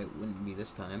see why it wouldn't be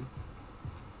this time.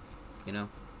 You know?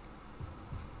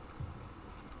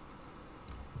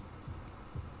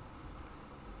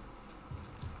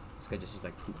 This guy just is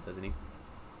like poop, doesn't he?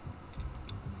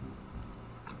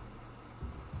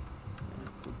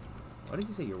 Why does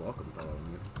he say you're welcome, fellow,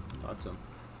 when you talk to him?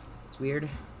 It's weird.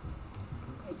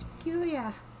 It's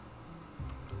peculiar.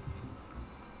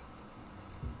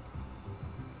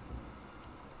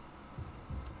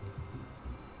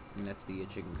 And that's the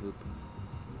chicken coop.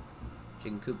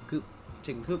 Chicken coop.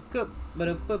 Chicken coop.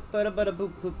 Bada boop, bada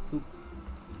boop, poop.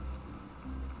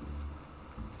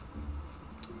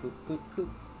 Poop, poop, coop.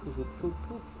 If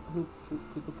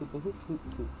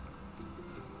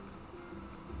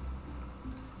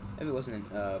it wasn't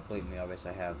blatantly obvious,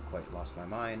 I have quite lost my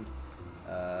mind.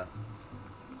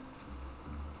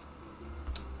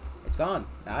 It's gone.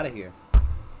 Out of here.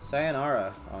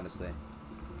 Sayonara, honestly.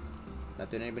 Not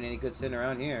doing anybody any good sitting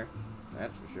around here.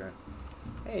 That's for sure.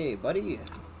 Hey, buddy. Give me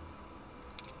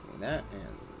that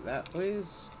and that,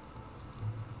 please.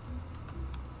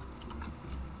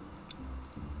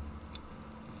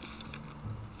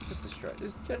 Just destroy.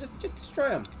 Just destroy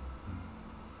him.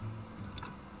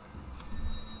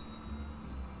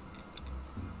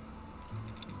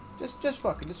 Just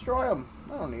fucking destroy him.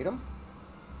 I don't need him.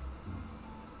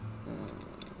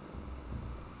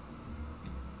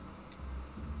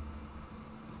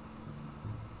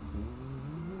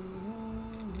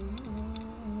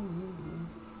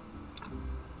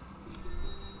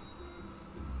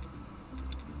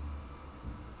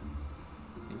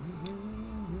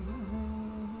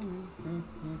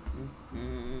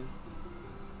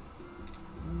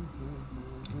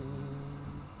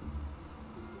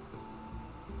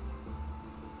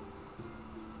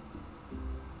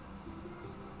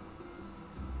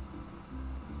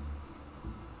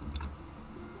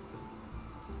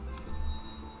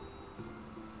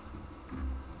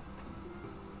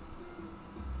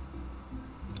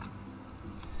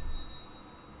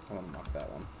 I want to knock that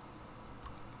one.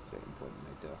 It's very important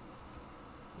that I do.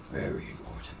 Very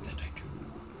important that I do.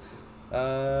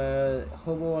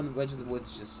 Hobo on the Edge of the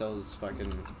Woods just sells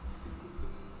fucking...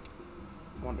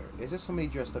 Wonder, is there somebody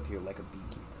dressed up here like a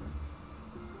beekeeper?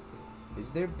 Is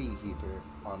there beekeeper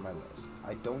on my list?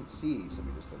 I don't see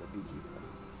somebody dressed like a beekeeper.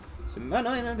 So,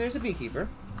 no, there's a beekeeper.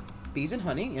 Bees and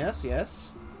honey, yes.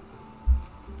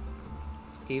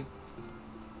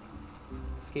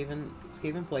 Skaven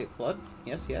plate blood.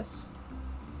 Yes.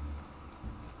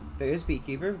 There is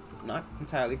beekeeper. Not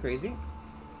entirely crazy.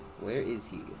 Where is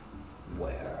he?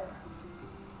 Where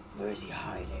is he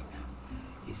hiding?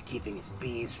 He's keeping his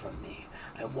bees from me.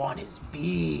 I want his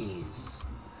bees.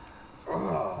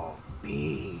 Oh,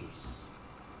 bees.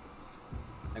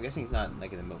 I'm guessing he's not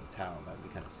like in the middle of town. That would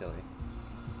be kind of silly.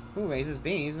 Who raises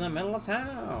bees in the middle of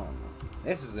town?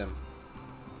 This is him.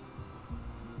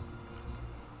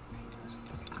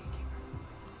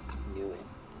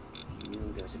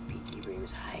 There was a beekeeper. He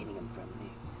was hiding him from me.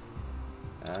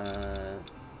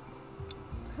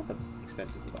 It's kind of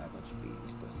expensive to buy a bunch of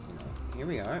bees, but you know, here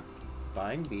we are,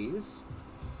 buying bees.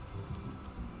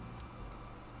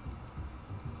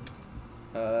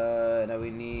 Now we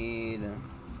need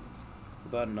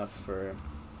about enough for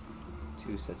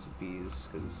 2 sets of bees,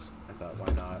 because I thought, why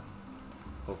not?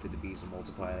 Hopefully the bees will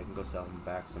multiply and I can go sell them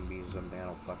back some bees or something. I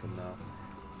don't fucking know.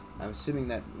 I'm assuming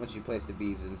that once you place the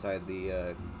bees inside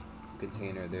the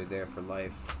container, they're there for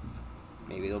life.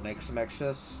 Maybe they'll make some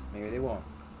extras, maybe they won't.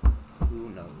 Who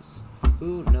knows?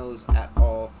 Who knows at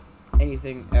all?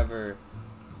 Anything ever.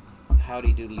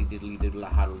 Howdy doodly doodly doodla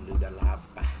howdy doodla.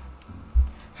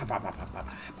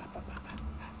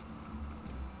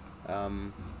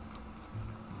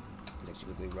 Let's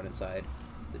actually quickly run inside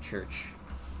the church.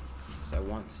 So I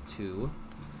want to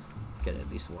get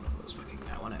at least one of those fucking.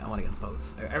 I want to get them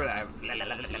both.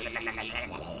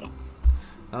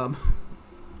 Other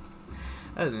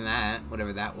than that,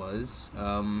 whatever that was,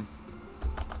 thank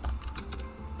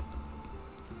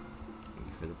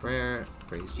you for the prayer.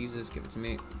 Praise Jesus. Give it to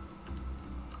me.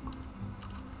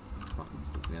 Come on,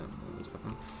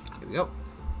 here we go.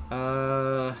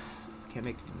 Can't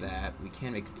make that. We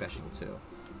can make confessional too.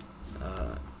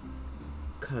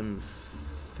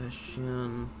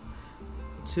 Confession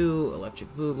 2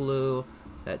 electric boogaloo.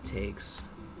 That takes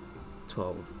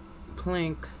 12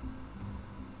 clink.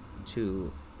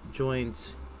 2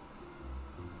 joint,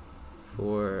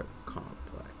 4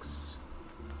 complex.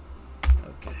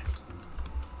 Okay.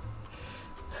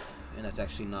 And that's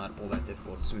actually not all that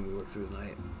difficult, assuming we work through the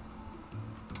night.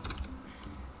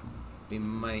 We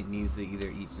might need to either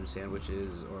eat some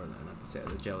sandwiches or not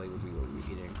the jelly would be what we're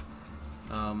eating.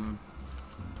 Don't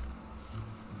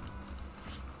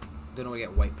know where we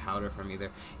get white powder from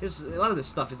either. Just, a lot of this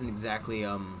stuff isn't exactly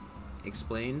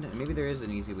explained, and maybe there is an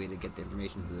easy way to get the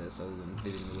information to this other than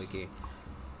visiting the wiki.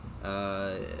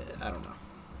 I don't know.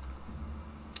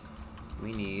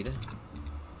 We need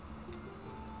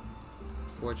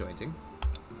 4 jointing,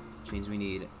 which means we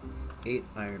need 8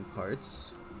 iron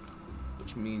parts,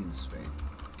 which means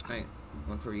right,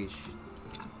 1 for each.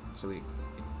 So we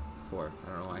 4. I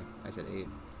don't know why I said 8.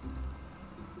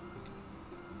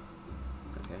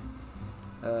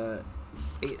 Okay.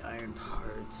 8 iron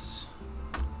parts.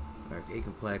 Or 8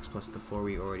 complex plus the 4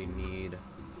 we already need.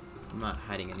 I'm not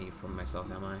hiding any from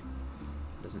myself, am I?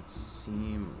 Doesn't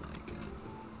seem like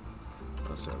it.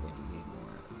 Also, we're going to need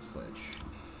more fletch.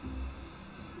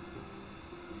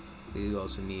 We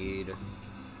also need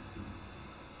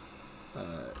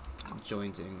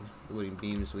jointing the wooden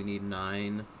beams. We need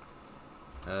 9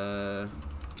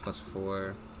 plus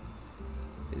 4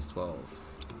 is 12.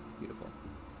 Beautiful.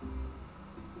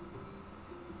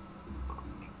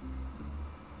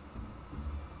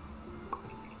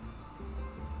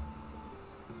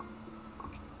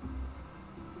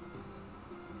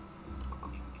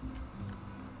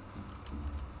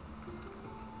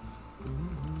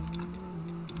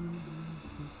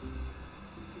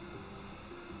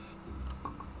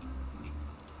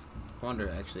 I wonder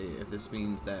actually if this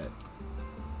means that.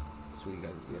 So we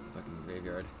got the fucking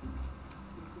graveyard.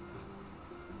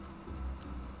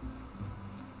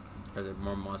 Are there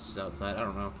more monsters outside? I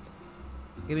don't know.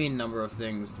 Give me a number of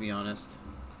things, to be honest.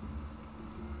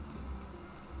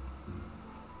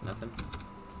 Nothing?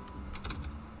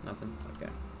 Nothing?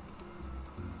 Okay.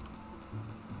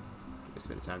 Waste a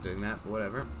bit of time doing that, but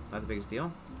whatever. Not the biggest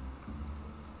deal.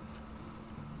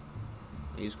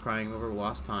 Use crying over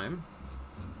lost time.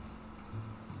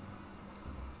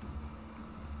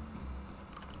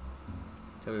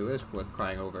 Tell me what is worth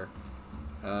crying over.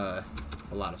 A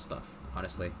lot of stuff,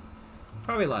 honestly.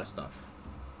 Probably a lot of stuff.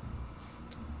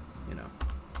 You know.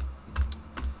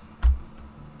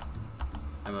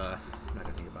 I'm not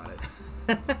gonna think about it.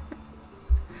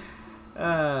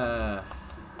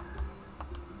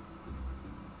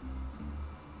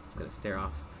 Just gonna stare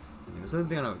off. There's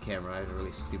something on a camera. I have a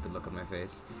really stupid look on my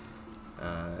face.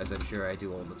 As I'm sure I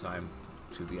do all the time,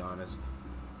 to be honest.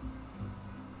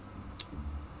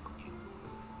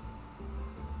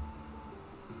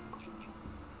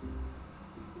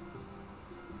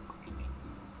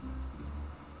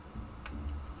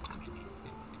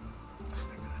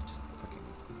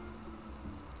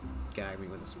 Gag me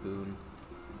with a spoon.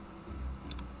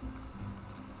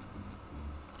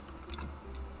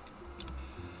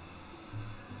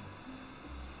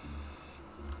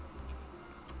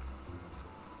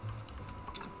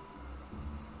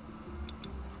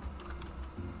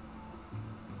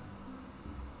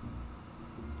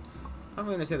 I'm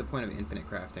going to say the point of infinite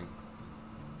crafting.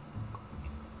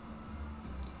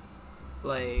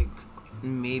 Like,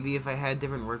 maybe if I had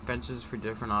different workbenches for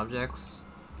different objects.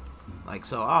 Like,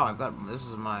 so, I've got, this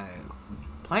is my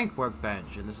plank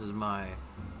workbench, and this is my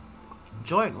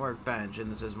joint workbench,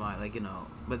 and this is my, like, you know,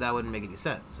 but that wouldn't make any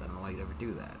sense. I don't know why you'd ever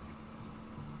do that.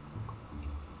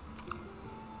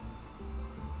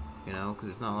 You know, because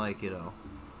it's not like, you know.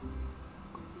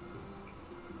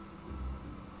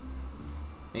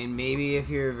 I mean, maybe if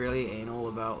you're really anal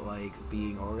about, like,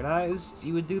 being organized,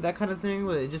 you would do that kind of thing,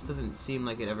 but it just doesn't seem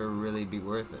like it'd ever really be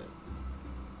worth it.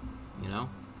 You know?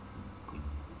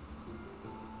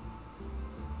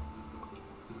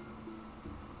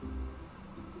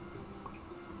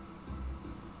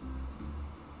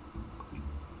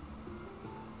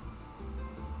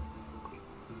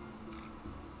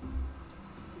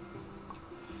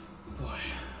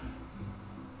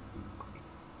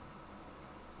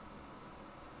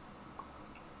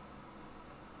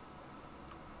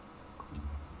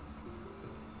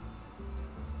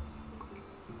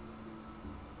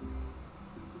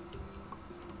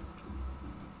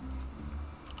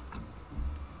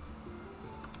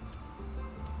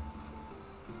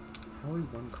 How are we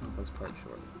one complex part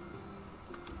short?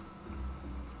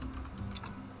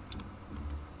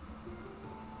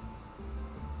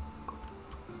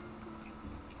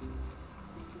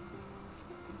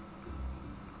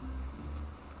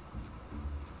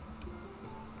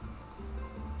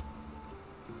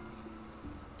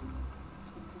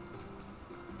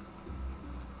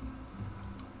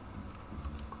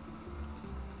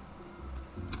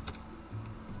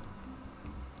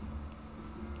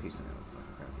 Peace and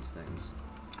fucking craft these things.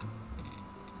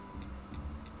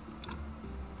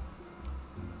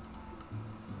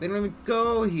 They don't even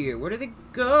go here. Where do they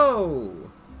go?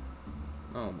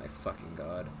 Oh my fucking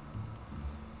god.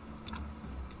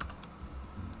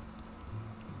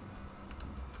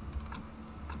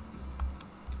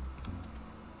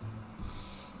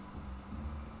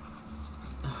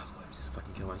 Oh boy, I'm just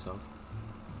fucking kill myself.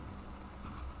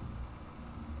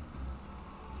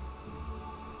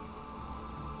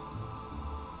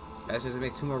 Guys, just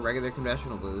make 2 more regular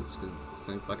conventional booths, because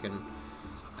some fucking...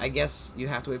 I guess you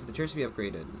have to wait for the church to be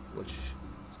upgraded, which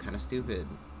is kind of stupid.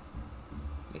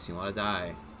 Makes me want to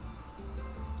die.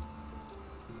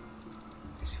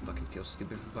 Makes me fucking feel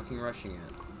stupid for fucking rushing it.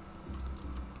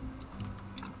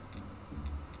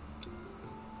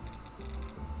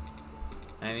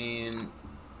 I mean...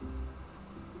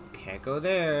 Can't go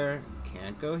there.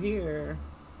 Can't go here.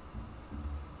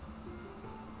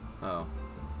 Oh.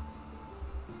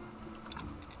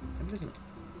 Maybe there's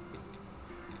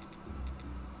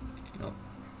nope.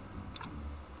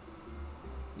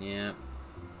 Yeah.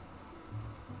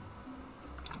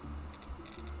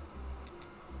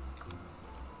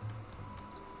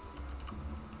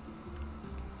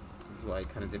 Which is why I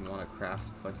kind of didn't want to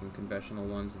craft fucking conventional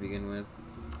ones to begin with.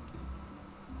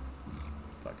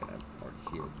 Fucking have more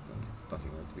here.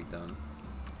 Fucking work to be done.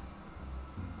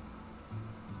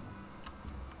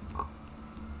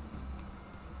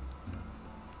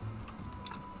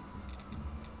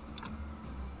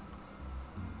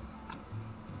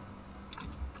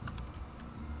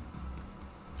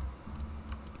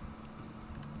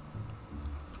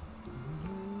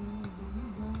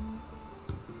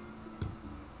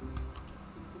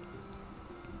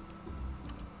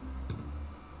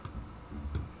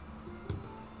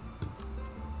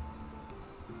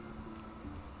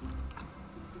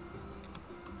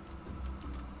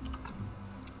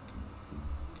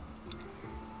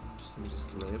 I'm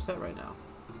just really upset right now.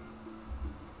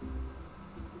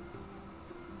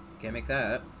 Can't make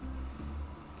that.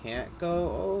 Can't go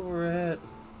over it.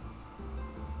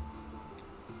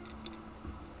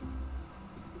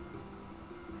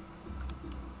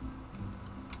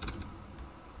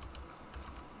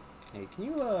 Hey, can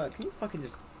you fucking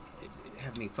just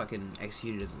have me fucking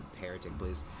executed as a heretic,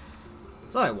 please?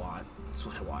 That's all I want. That's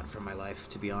what I want from my life,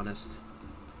 to be honest.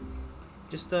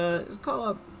 Just call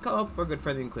up our good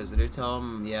friend the Inquisitor. Tell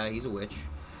him, yeah, he's a witch.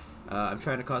 I'm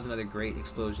trying to cause another great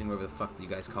explosion, whatever the fuck you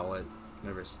guys call it.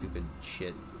 Whatever stupid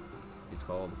shit it's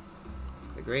called.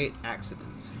 The Great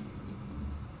Accident.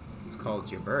 It's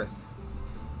called your birth.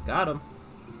 Got him.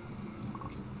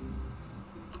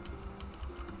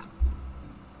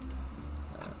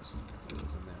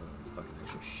 Those in there, fucking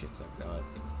extra shits I've got.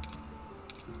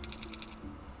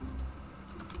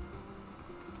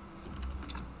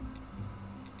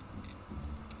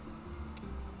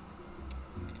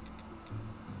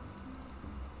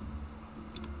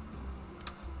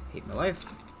 Hate my life.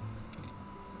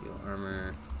 Steel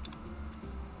armor.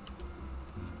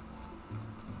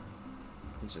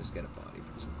 Let's just get a body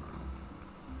for tomorrow.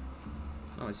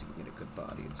 I want to see if we can get a good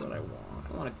body. It's what I want.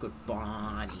 I want a good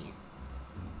body.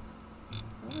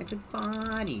 I want a good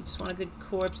body. Just want a good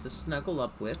corpse to snuggle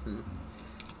up with and...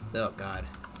 Oh, God.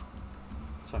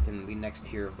 It's fucking the next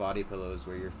tier of body pillows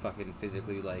where you're fucking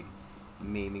physically, like,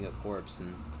 maiming a corpse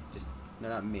and just... No,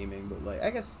 not maiming, but, like, I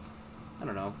guess... I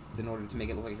don't know. In order to make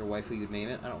it look like your waifu, you'd maim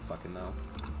it? I don't fucking know.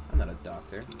 I'm not a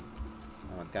doctor.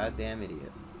 I'm a goddamn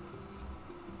idiot.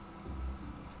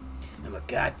 I'm a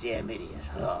goddamn idiot.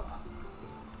 Oh.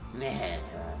 Man.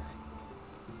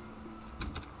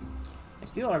 My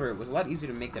steel armor was a lot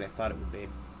easier to make than I thought it would be.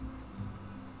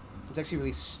 It's actually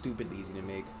really stupidly easy to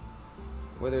make.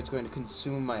 Whether it's going to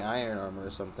consume my iron armor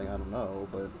or something, I don't know,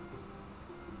 but...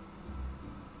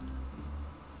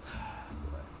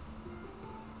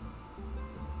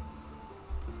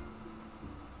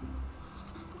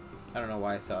 I don't know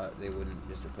why I thought they wouldn't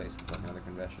just replace the fucking other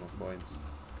conventional points.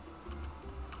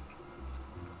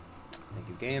 Thank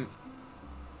you, game.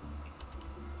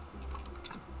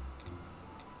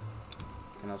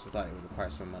 And I also thought it would require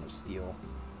some amount of steel,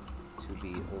 to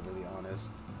be overly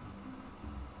honest.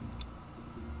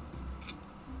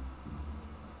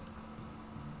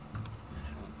 And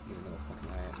I don't even know what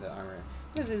fucking the armor...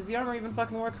 Is the armor even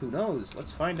fucking work? Who knows?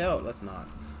 Let's find out. Let's not.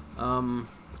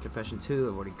 Confession 2,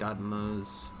 I've already gotten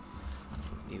those.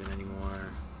 Don't need them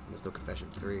anymore. There's no Confession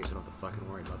 3, so I don't have to fucking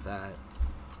worry about that.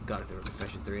 Got it through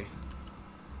Confession 3.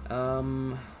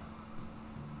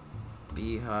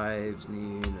 Beehives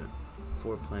need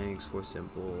 4 planks, 4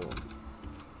 simple.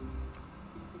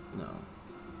 No.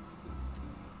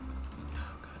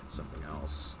 Oh god, it's something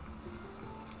else.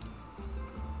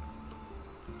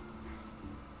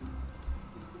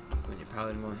 When you're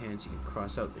paladin in hands, you can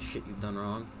cross out the shit you've done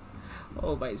wrong.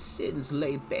 Oh, my sins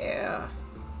lay bare.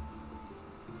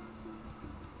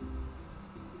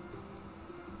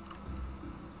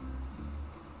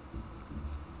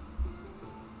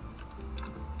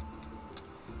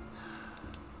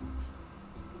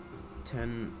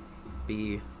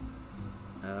 B,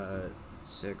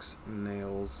 6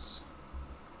 nails,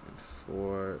 and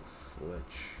 4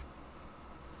 flitch.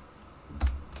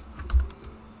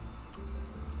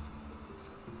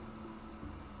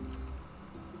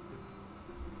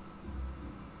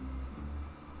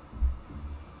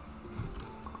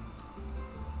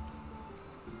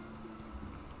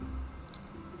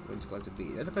 When's going to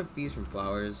be? I look like bees from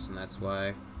flowers, and that's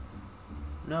why.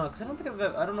 No, because I don't think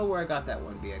I don't know where I got that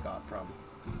one bee I got from.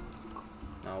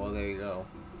 Oh, well, there you go.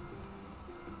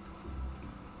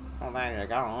 Oh, there you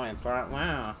go. It's like,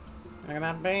 wow. Look at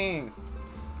that bang.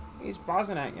 He's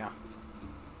pausing at ya.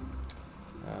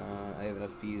 I have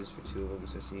enough bees for 2 of them,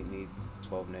 so I need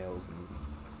 12 nails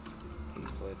and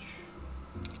 8 flitch.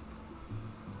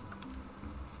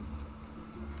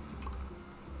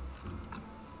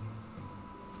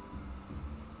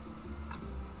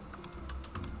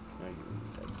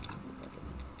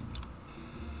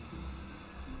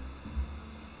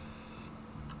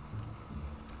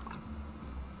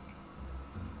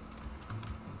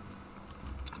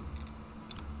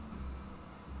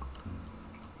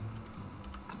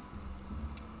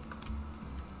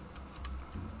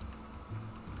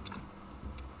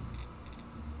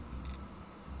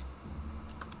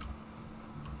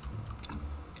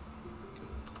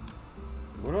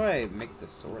 Where do I make the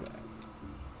sword at?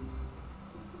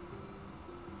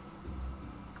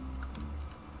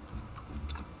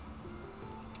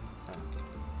 Oh.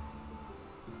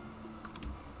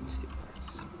 Steel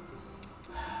parts.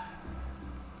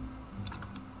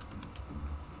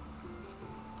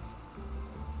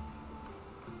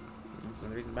 That's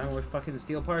another reason to buy more fucking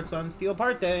steel parts on Steel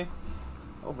Part Day.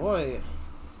 Oh boy.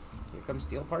 Here comes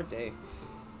Steel Part Day.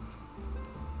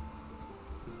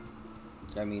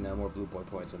 I mean, more Blue Boy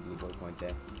points on Blue Boy Point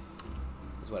Day.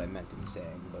 Is what I meant to be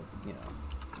saying, but, you know.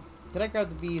 Did I grab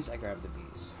the bees? I grabbed the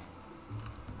bees.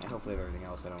 And hopefully have everything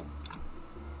else I don't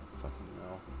fucking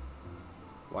know.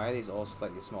 Why are these all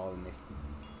slightly smaller than they...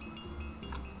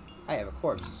 I have a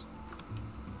corpse.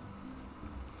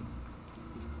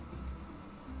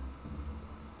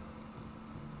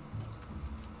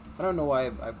 I don't know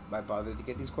why I bothered to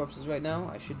get these corpses right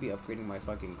now. I should be upgrading my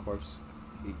fucking corpse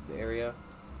area.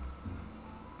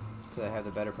 Because I have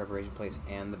the better preparation place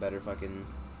and the better fucking,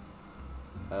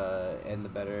 and the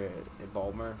better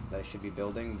embalmer that I should be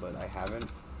building, but I haven't,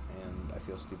 and I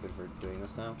feel stupid for doing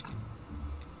this now.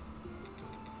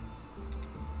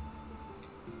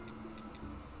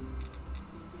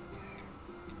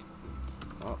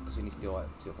 Oh, because we need steel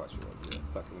parts for what? Yeah,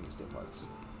 fucking we need steel parts.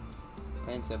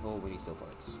 Plain and simple, we need steel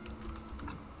parts.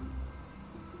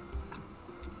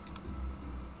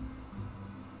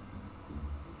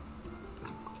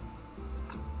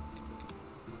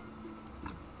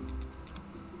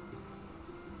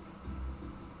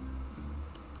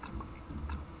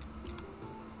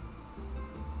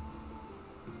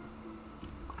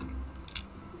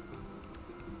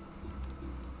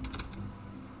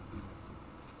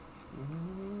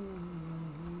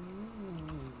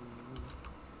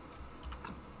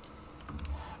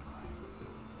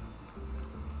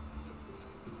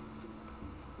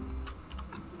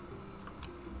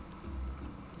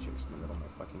 Experiment on my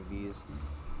fucking bees.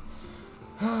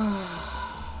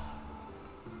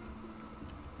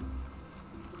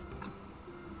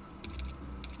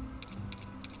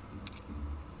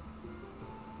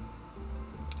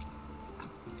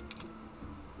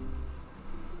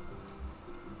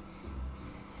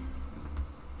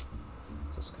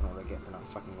 Just kind of what I get for not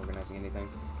fucking organizing anything.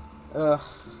 Ugh.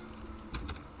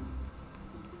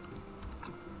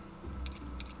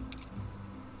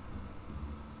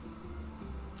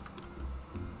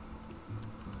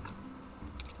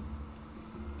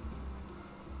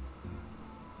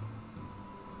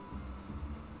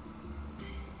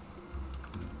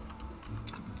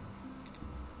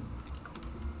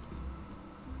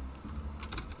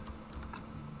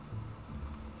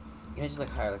 Can I just like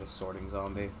hire like a sorting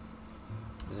zombie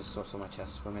to just sort my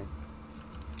chests for me?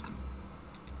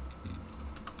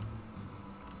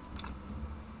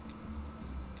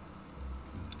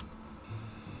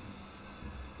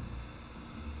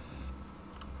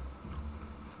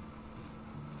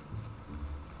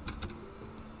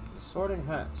 The sorting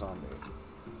hat zombie.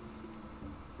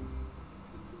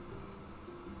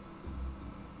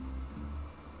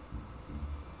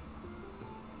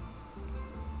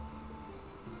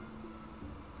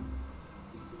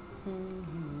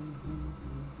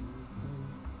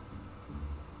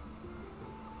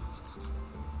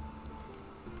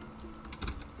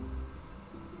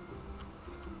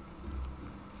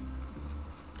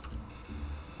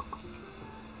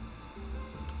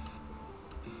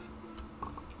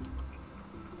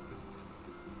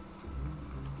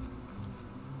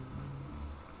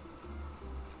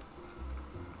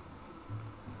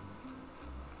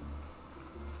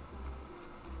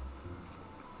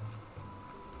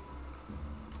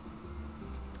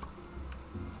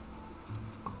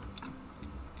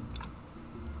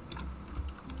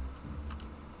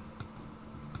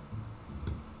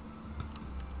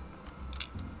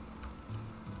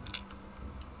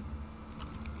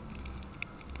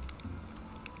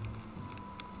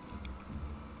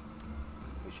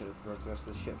 Should have broke the rest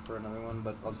of this shit for another one,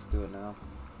 but I'll just do it now.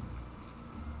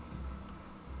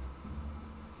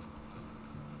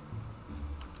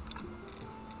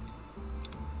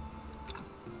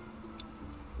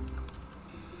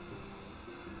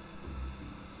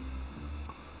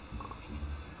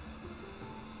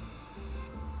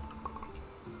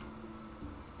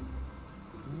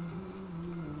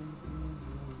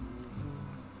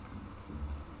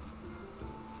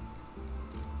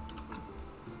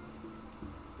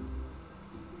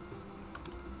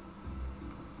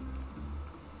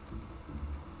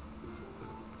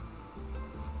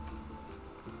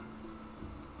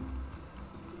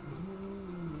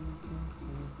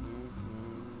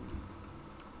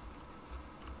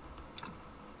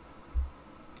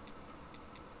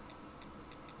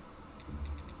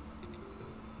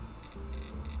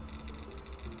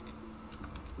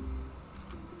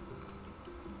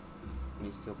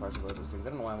 steel parts of both those things. I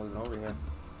don't know why I'm moving over here.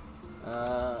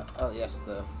 Oh yes,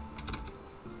 the...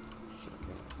 Shit,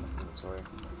 okay, fucking inventory.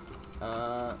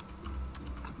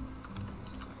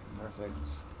 Perfect.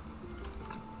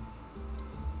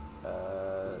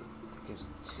 That gives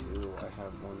 2. I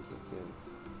have ones that give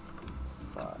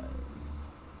 5.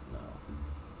 No.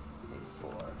 Maybe 4.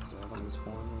 Do I have one of these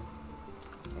 4 in me?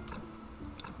 Okay.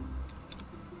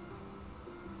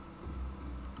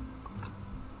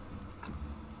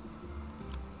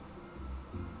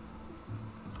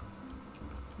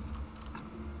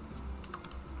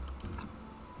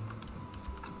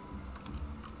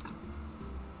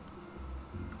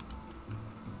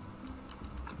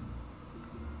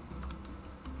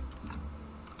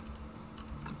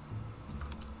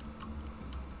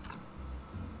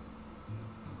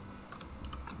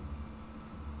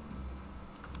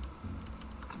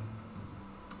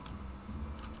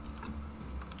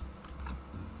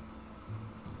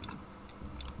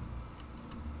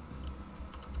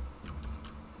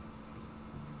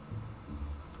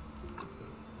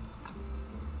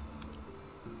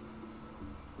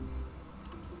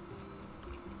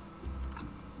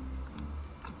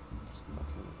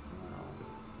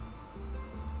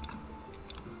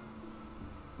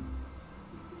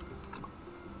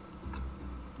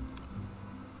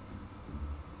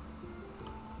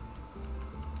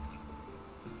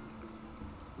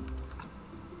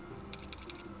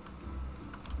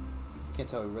 Can't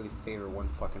tell we really favor one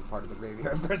fucking part of the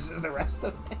graveyard versus the rest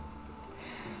of it.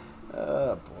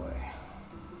 Oh boy.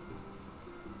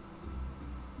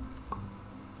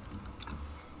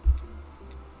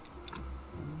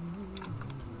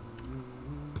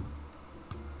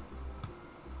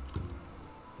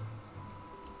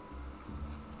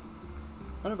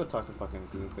 I'm gonna go talk to fucking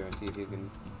Gunther and see if he can...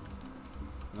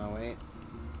 No, wait.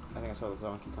 I think I saw the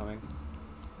donkey coming.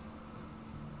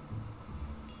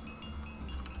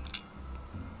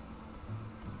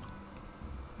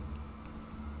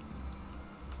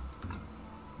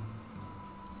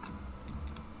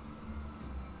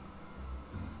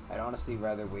 I'd honestly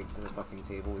rather wait for the fucking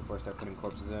table before I start putting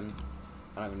corpses in.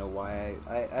 I don't even know why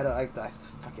I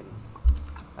fucking...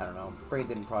 I don't know. Brain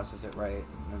didn't process it right,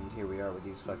 and here we are with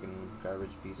these fucking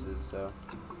garbage pieces, so...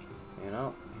 You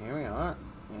know, here we are.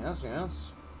 Yes,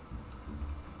 yes.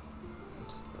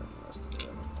 Just burn the rest of it, I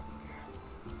don't fucking care.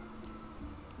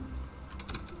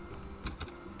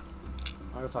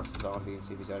 I'll go talk to the zombie and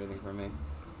see if he's got anything for me.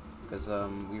 Because,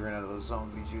 we ran out of those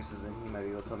zombie juices, and he might be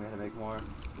able to tell me how to make more.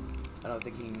 I don't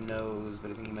think he knows, but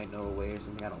I think he might know a way or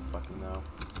something. I don't fucking know.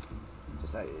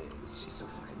 Just that it's just so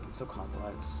fucking so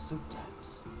complex, so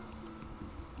dense.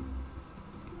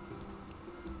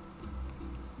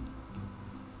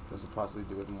 This will possibly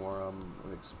do with more of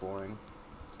exploring.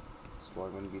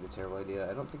 Exploring wouldn't be the terrible idea.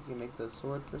 I don't think you can make the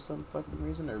sword for some fucking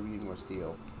reason, or we need more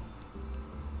steel.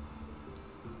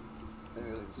 Maybe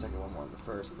we'll like the second one more than the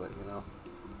first, but you know.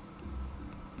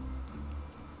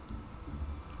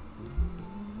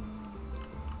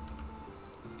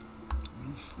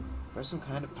 For some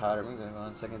kind of powder, I'm going to go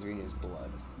on second ingredient is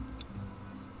blood.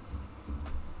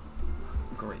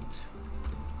 Great.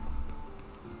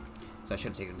 So I should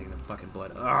have taken the fucking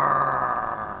blood.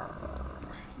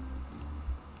 Arrgh.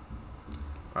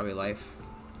 Probably life.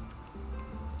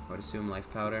 I would assume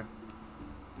life powder.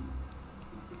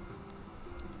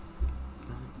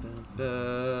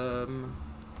 Bum.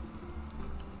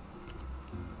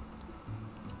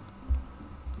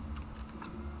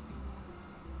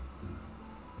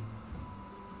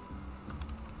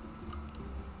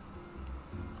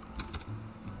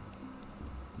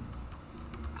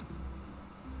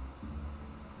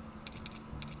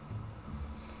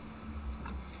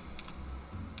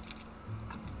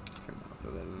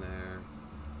 Throw that in there.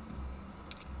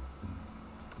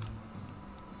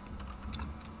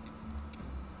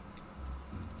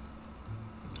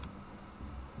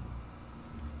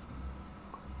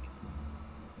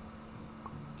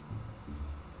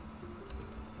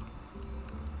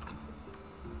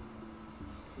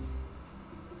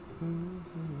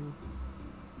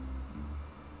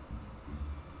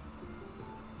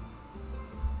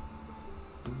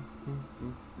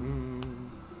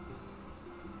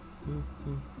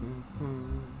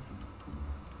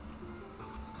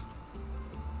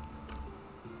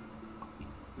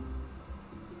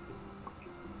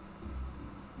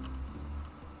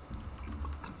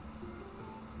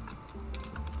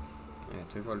 Yeah,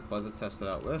 240 blood to test it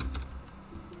out with.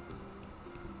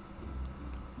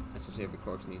 Essentially every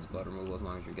corpse needs blood removal as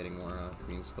long as you're getting more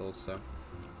green skulls, so.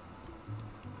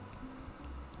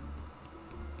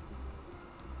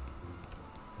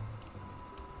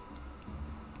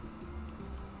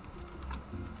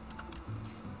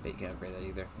 Bake. can't upgrade that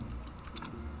either.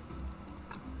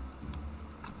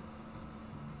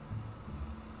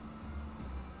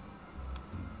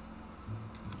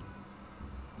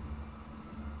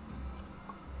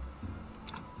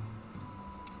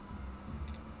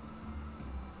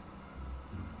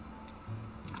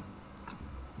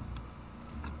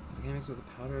 Mechanics with the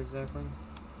powder exactly?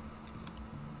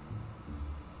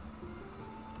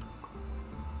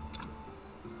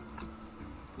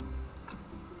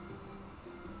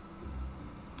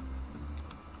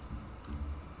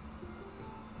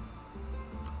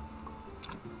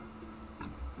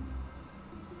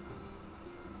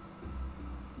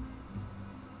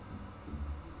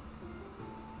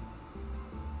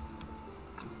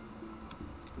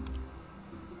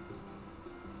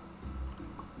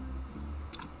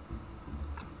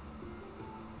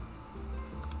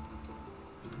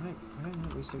 Why did I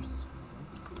not research this one?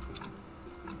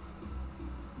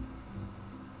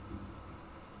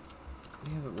 We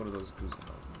have one of those goose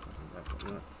health.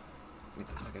 I'm not make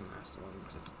the fucking last one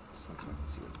because I just want to fucking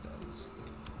see what it does.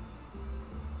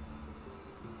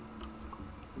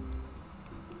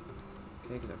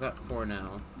 Okay, because I've got 4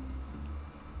 now.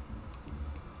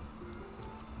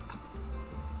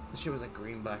 This shit was like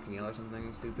green, black, and yellow or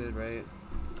something stupid, right?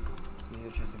 Just need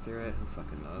a chest I threw it. Who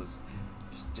fucking knows?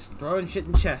 Just throwing shit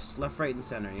in chests, left, right, and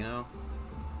center, you know?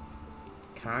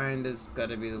 Kinda's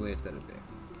gotta be the way it's gotta be.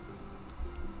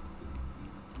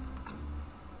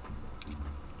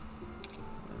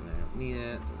 And I don't need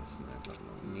it. This and I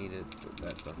don't need it. Put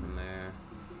that stuff in there.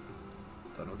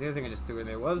 Don't know what the other thing I just threw in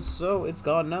there was, so it's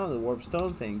gone now. The warp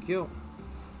stone, thank you.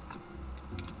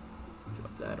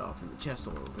 Drop that off in the chest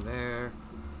all over there.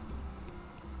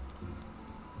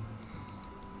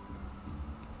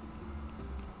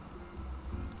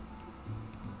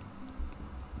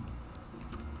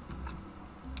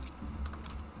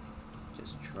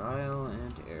 Trial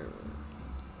and error.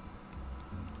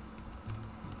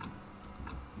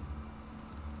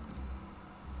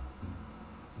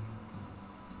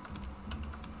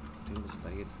 Do we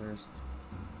study it first?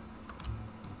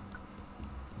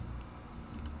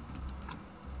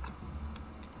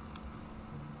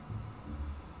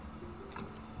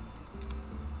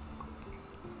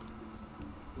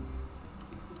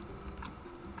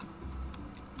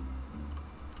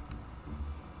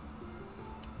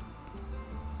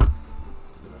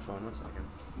 Phone, 1 second.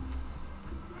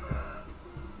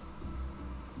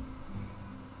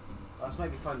 Oh, this might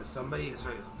be fun to somebody. This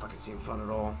really doesn't fucking seem fun at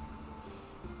all.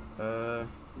 Oh.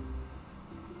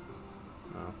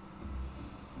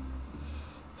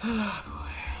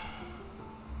 Boy.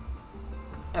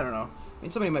 I don't know. I mean,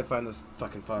 somebody might find this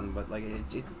fucking fun, but like,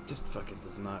 it just fucking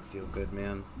does not feel good,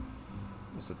 man.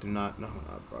 So do not, no,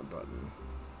 not broad button.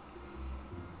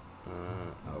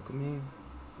 Alchemy.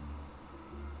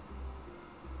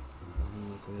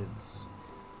 Liquids.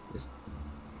 This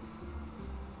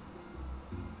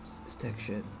is tech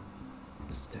shit.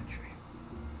 This is tech tree.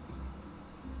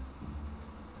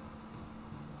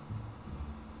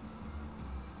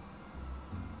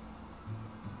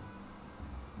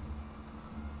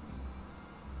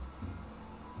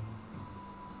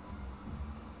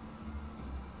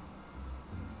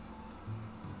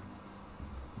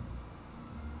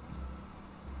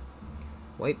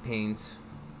 White paint.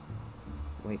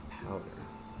 White powder.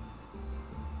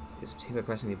 Is obtained by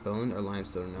pressing the bone or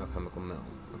limestone in an alchemical mill.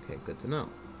 Okay, good to know.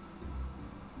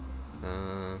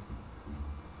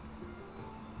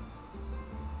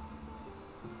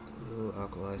 Blue,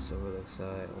 alkali, silver, elixir,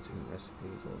 alternate recipe,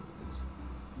 gold.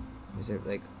 Is there,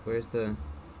 like, where's the...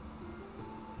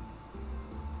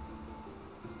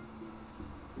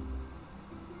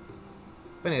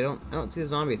 Funny, I don't see the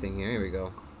zombie thing here. Here we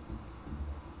go.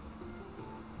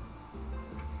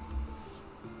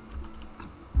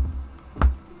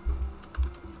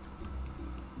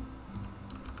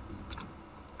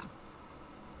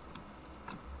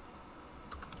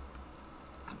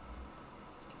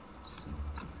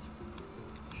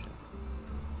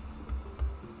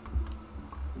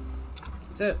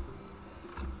 That's it.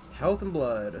 Just health and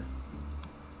blood.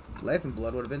 Life and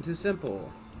blood would have been too simple.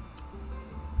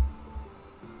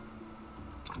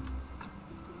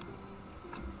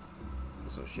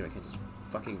 So shit, I can't just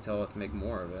fucking tell it to make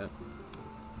more of it.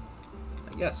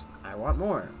 Yes, I want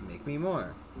more. Make me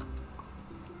more.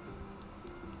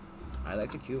 I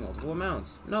like to queue multiple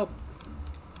amounts. Nope.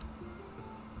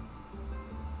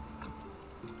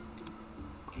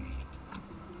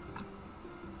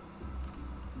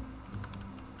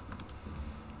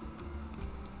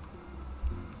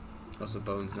 Also,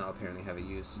 bones now apparently have a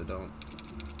use, so don't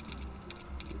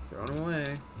be thrown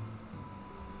away.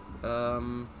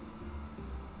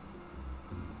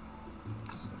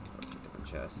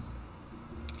 chest.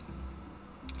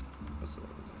 What's the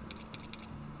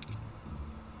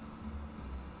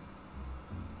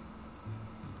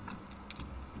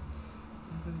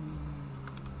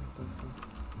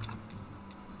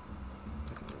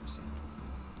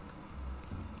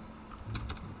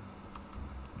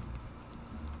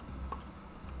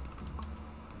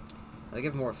They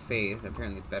give more faith,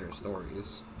 apparently better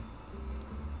stories.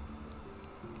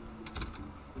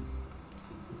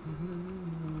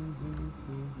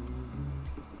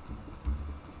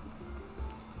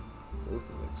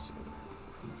 Both elixir.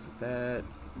 For that.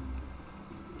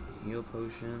 Heal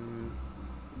potion.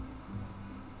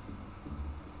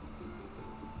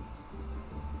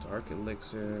 Dark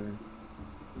elixir.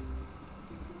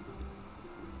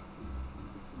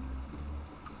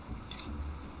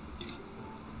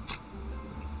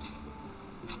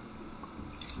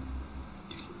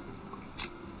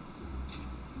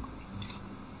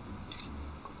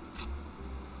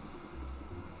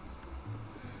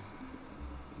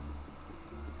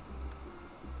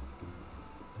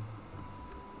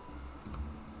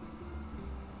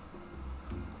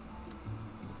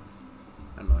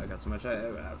 I don't know, I got so much. I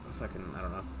fucking, I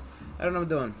don't know. I don't know what I'm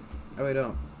doing. I really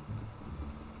don't.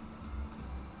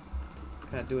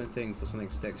 Kind of doing things so something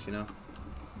sticks, you know?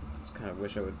 Just kind of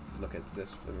wish I would look at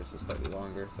this for just slightly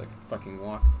longer so I can fucking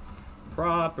walk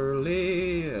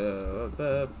properly.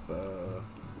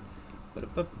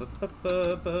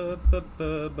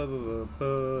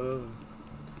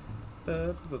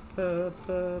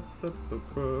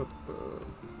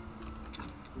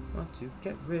 Want to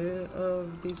get rid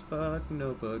of these fucking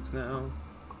notebooks now.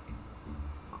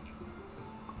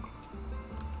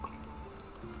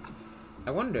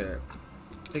 I wonder,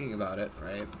 thinking about it,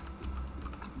 right?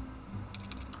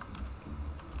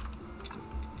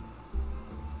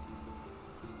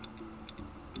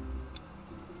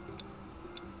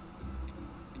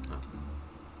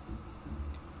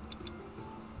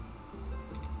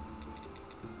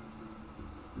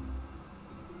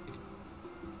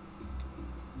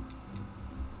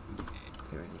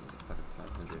 Fucking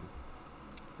 500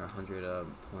 or 100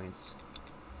 points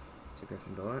to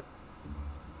Gryffindor.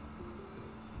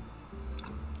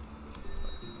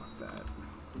 Fuck that.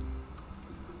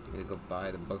 I'm gonna go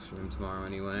buy the books from him tomorrow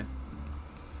anyway.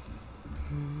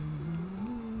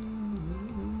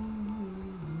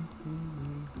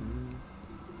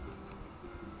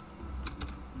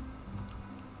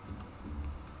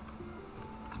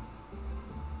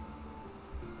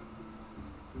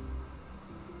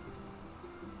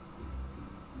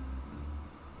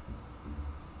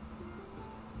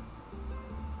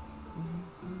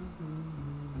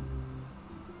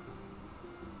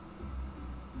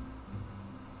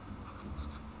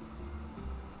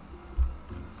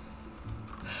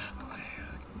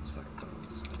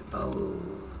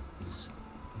 Bones.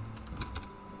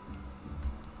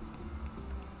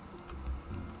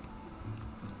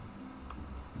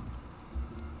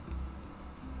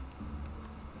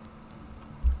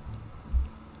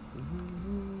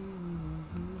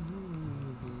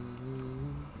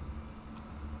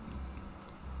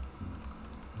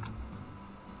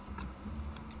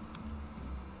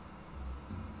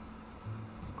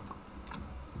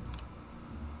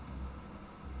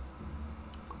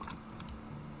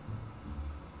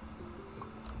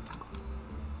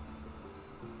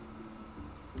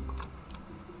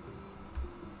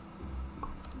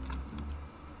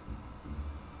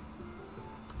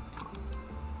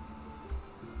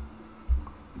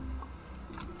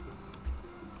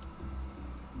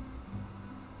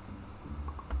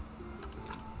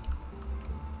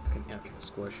 After the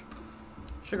squish.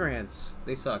 Sugar ants,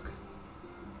 they suck.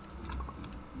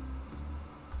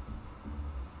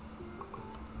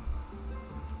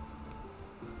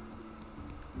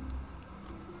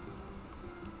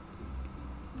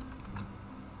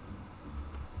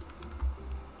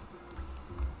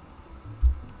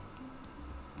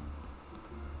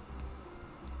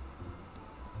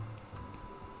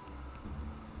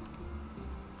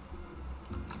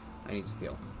 I need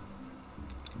steel.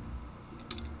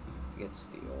 Get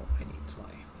steel. I need 20.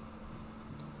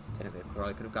 10 of it.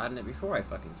 Probably could have gotten it before I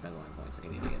fucking spent 1 points like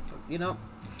an idiot. But, you know,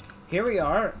 here we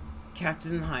are.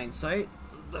 Captain Hindsight.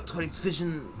 20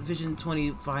 Vision 20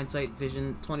 Hindsight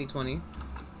Vision 2020.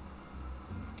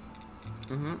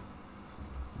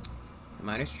 A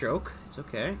minor stroke. It's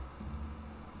okay.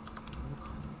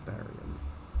 Barium.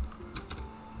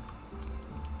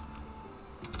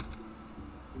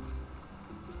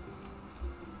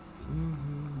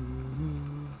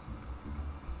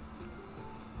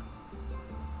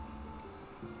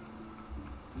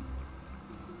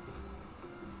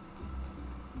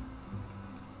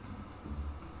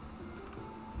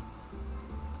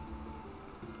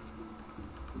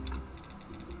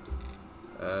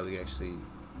 We can actually...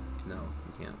 No,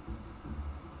 we can't.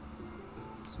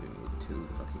 So we need 2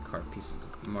 fucking carved pieces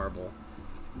of marble.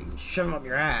 You can shove them up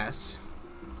your ass.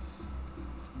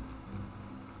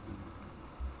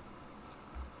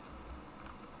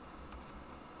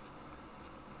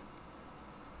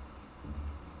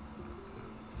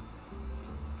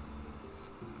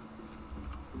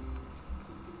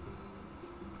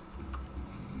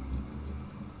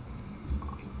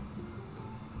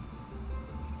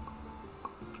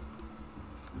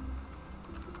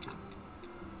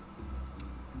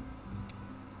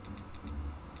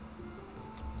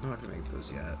 I don't have to make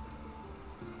those yet.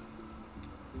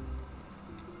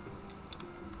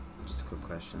 Just a quick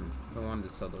question. If I wanted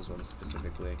to sell those ones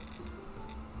specifically.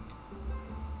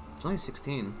 It's only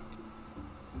 16.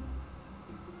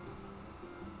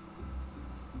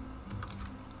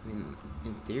 I mean,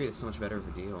 in theory, it's so much better of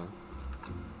a deal.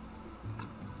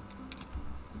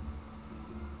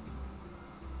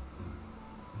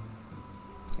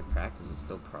 In practice, it's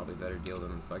still probably a better deal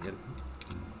than fucking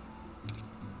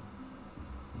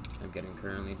I'm getting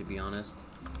currently, to be honest.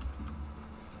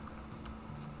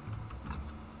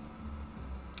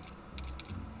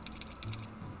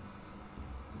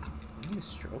 I need a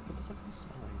stroke? What the fuck am I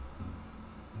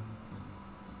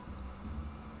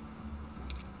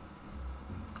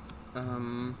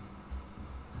smelling?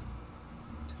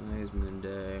 Today is Moon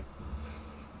Day.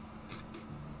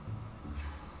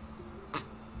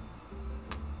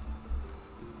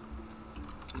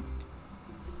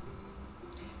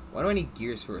 Why do I need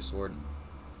gears for a sword?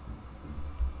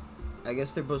 I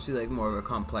guess they're supposed to be like more of a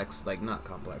complex, like not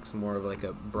complex, more of like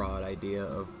a broad idea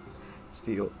of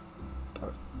steel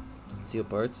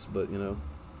parts, but you know.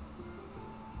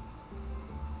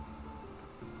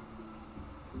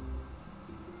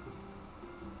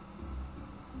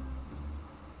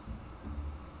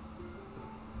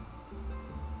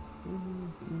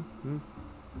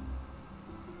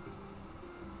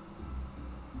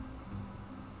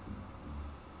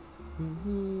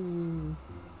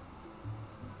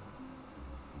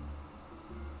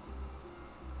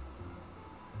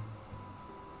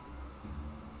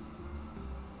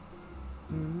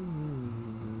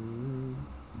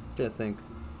 I think.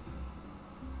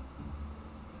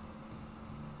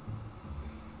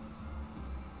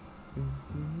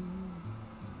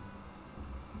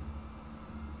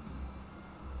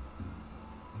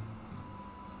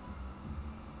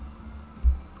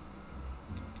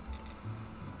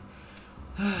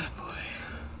 Ah, boy.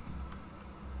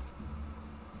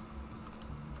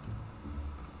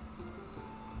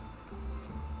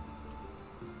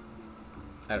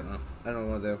 I don't know. I don't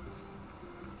know what to do.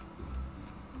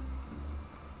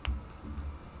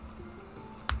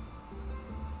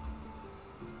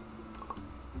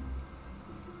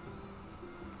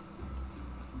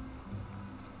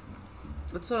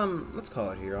 Let's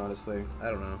call it here, honestly. I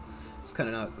don't know. It's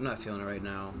kind of I'm not feeling it right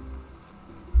now.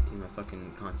 My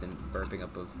fucking constant burping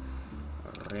up of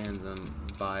random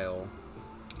bile.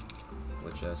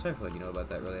 Which, sorry for letting you know about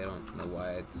that, really. I don't know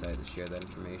why I decided to share that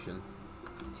information.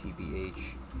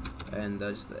 TBH. And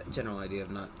just the general idea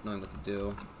of not knowing what to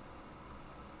do.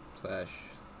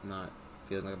 / not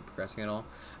feeling like I'm progressing at all.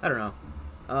 I don't know.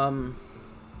 I'll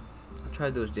try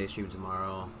to do a day stream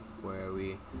tomorrow where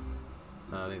we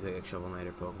maybe like Shovel Knight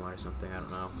or Pokemon or something. I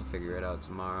don't know. We'll figure it out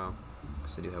tomorrow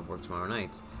because I do have work tomorrow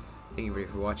night. Thank you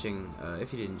everybody for watching.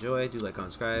 If you did enjoy, do like,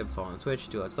 subscribe, follow on Twitch,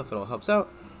 do all that stuff. It all helps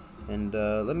out. And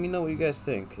let me know what you guys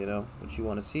think. You know, what you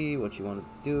want to see, what you want to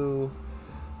do,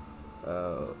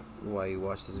 why you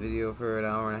watch this video for an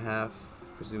hour and a half,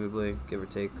 presumably, give or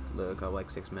take, like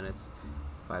 6 minutes,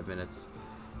 5 minutes,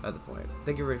 at the point.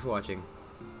 Thank you everybody for watching.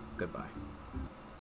 Goodbye.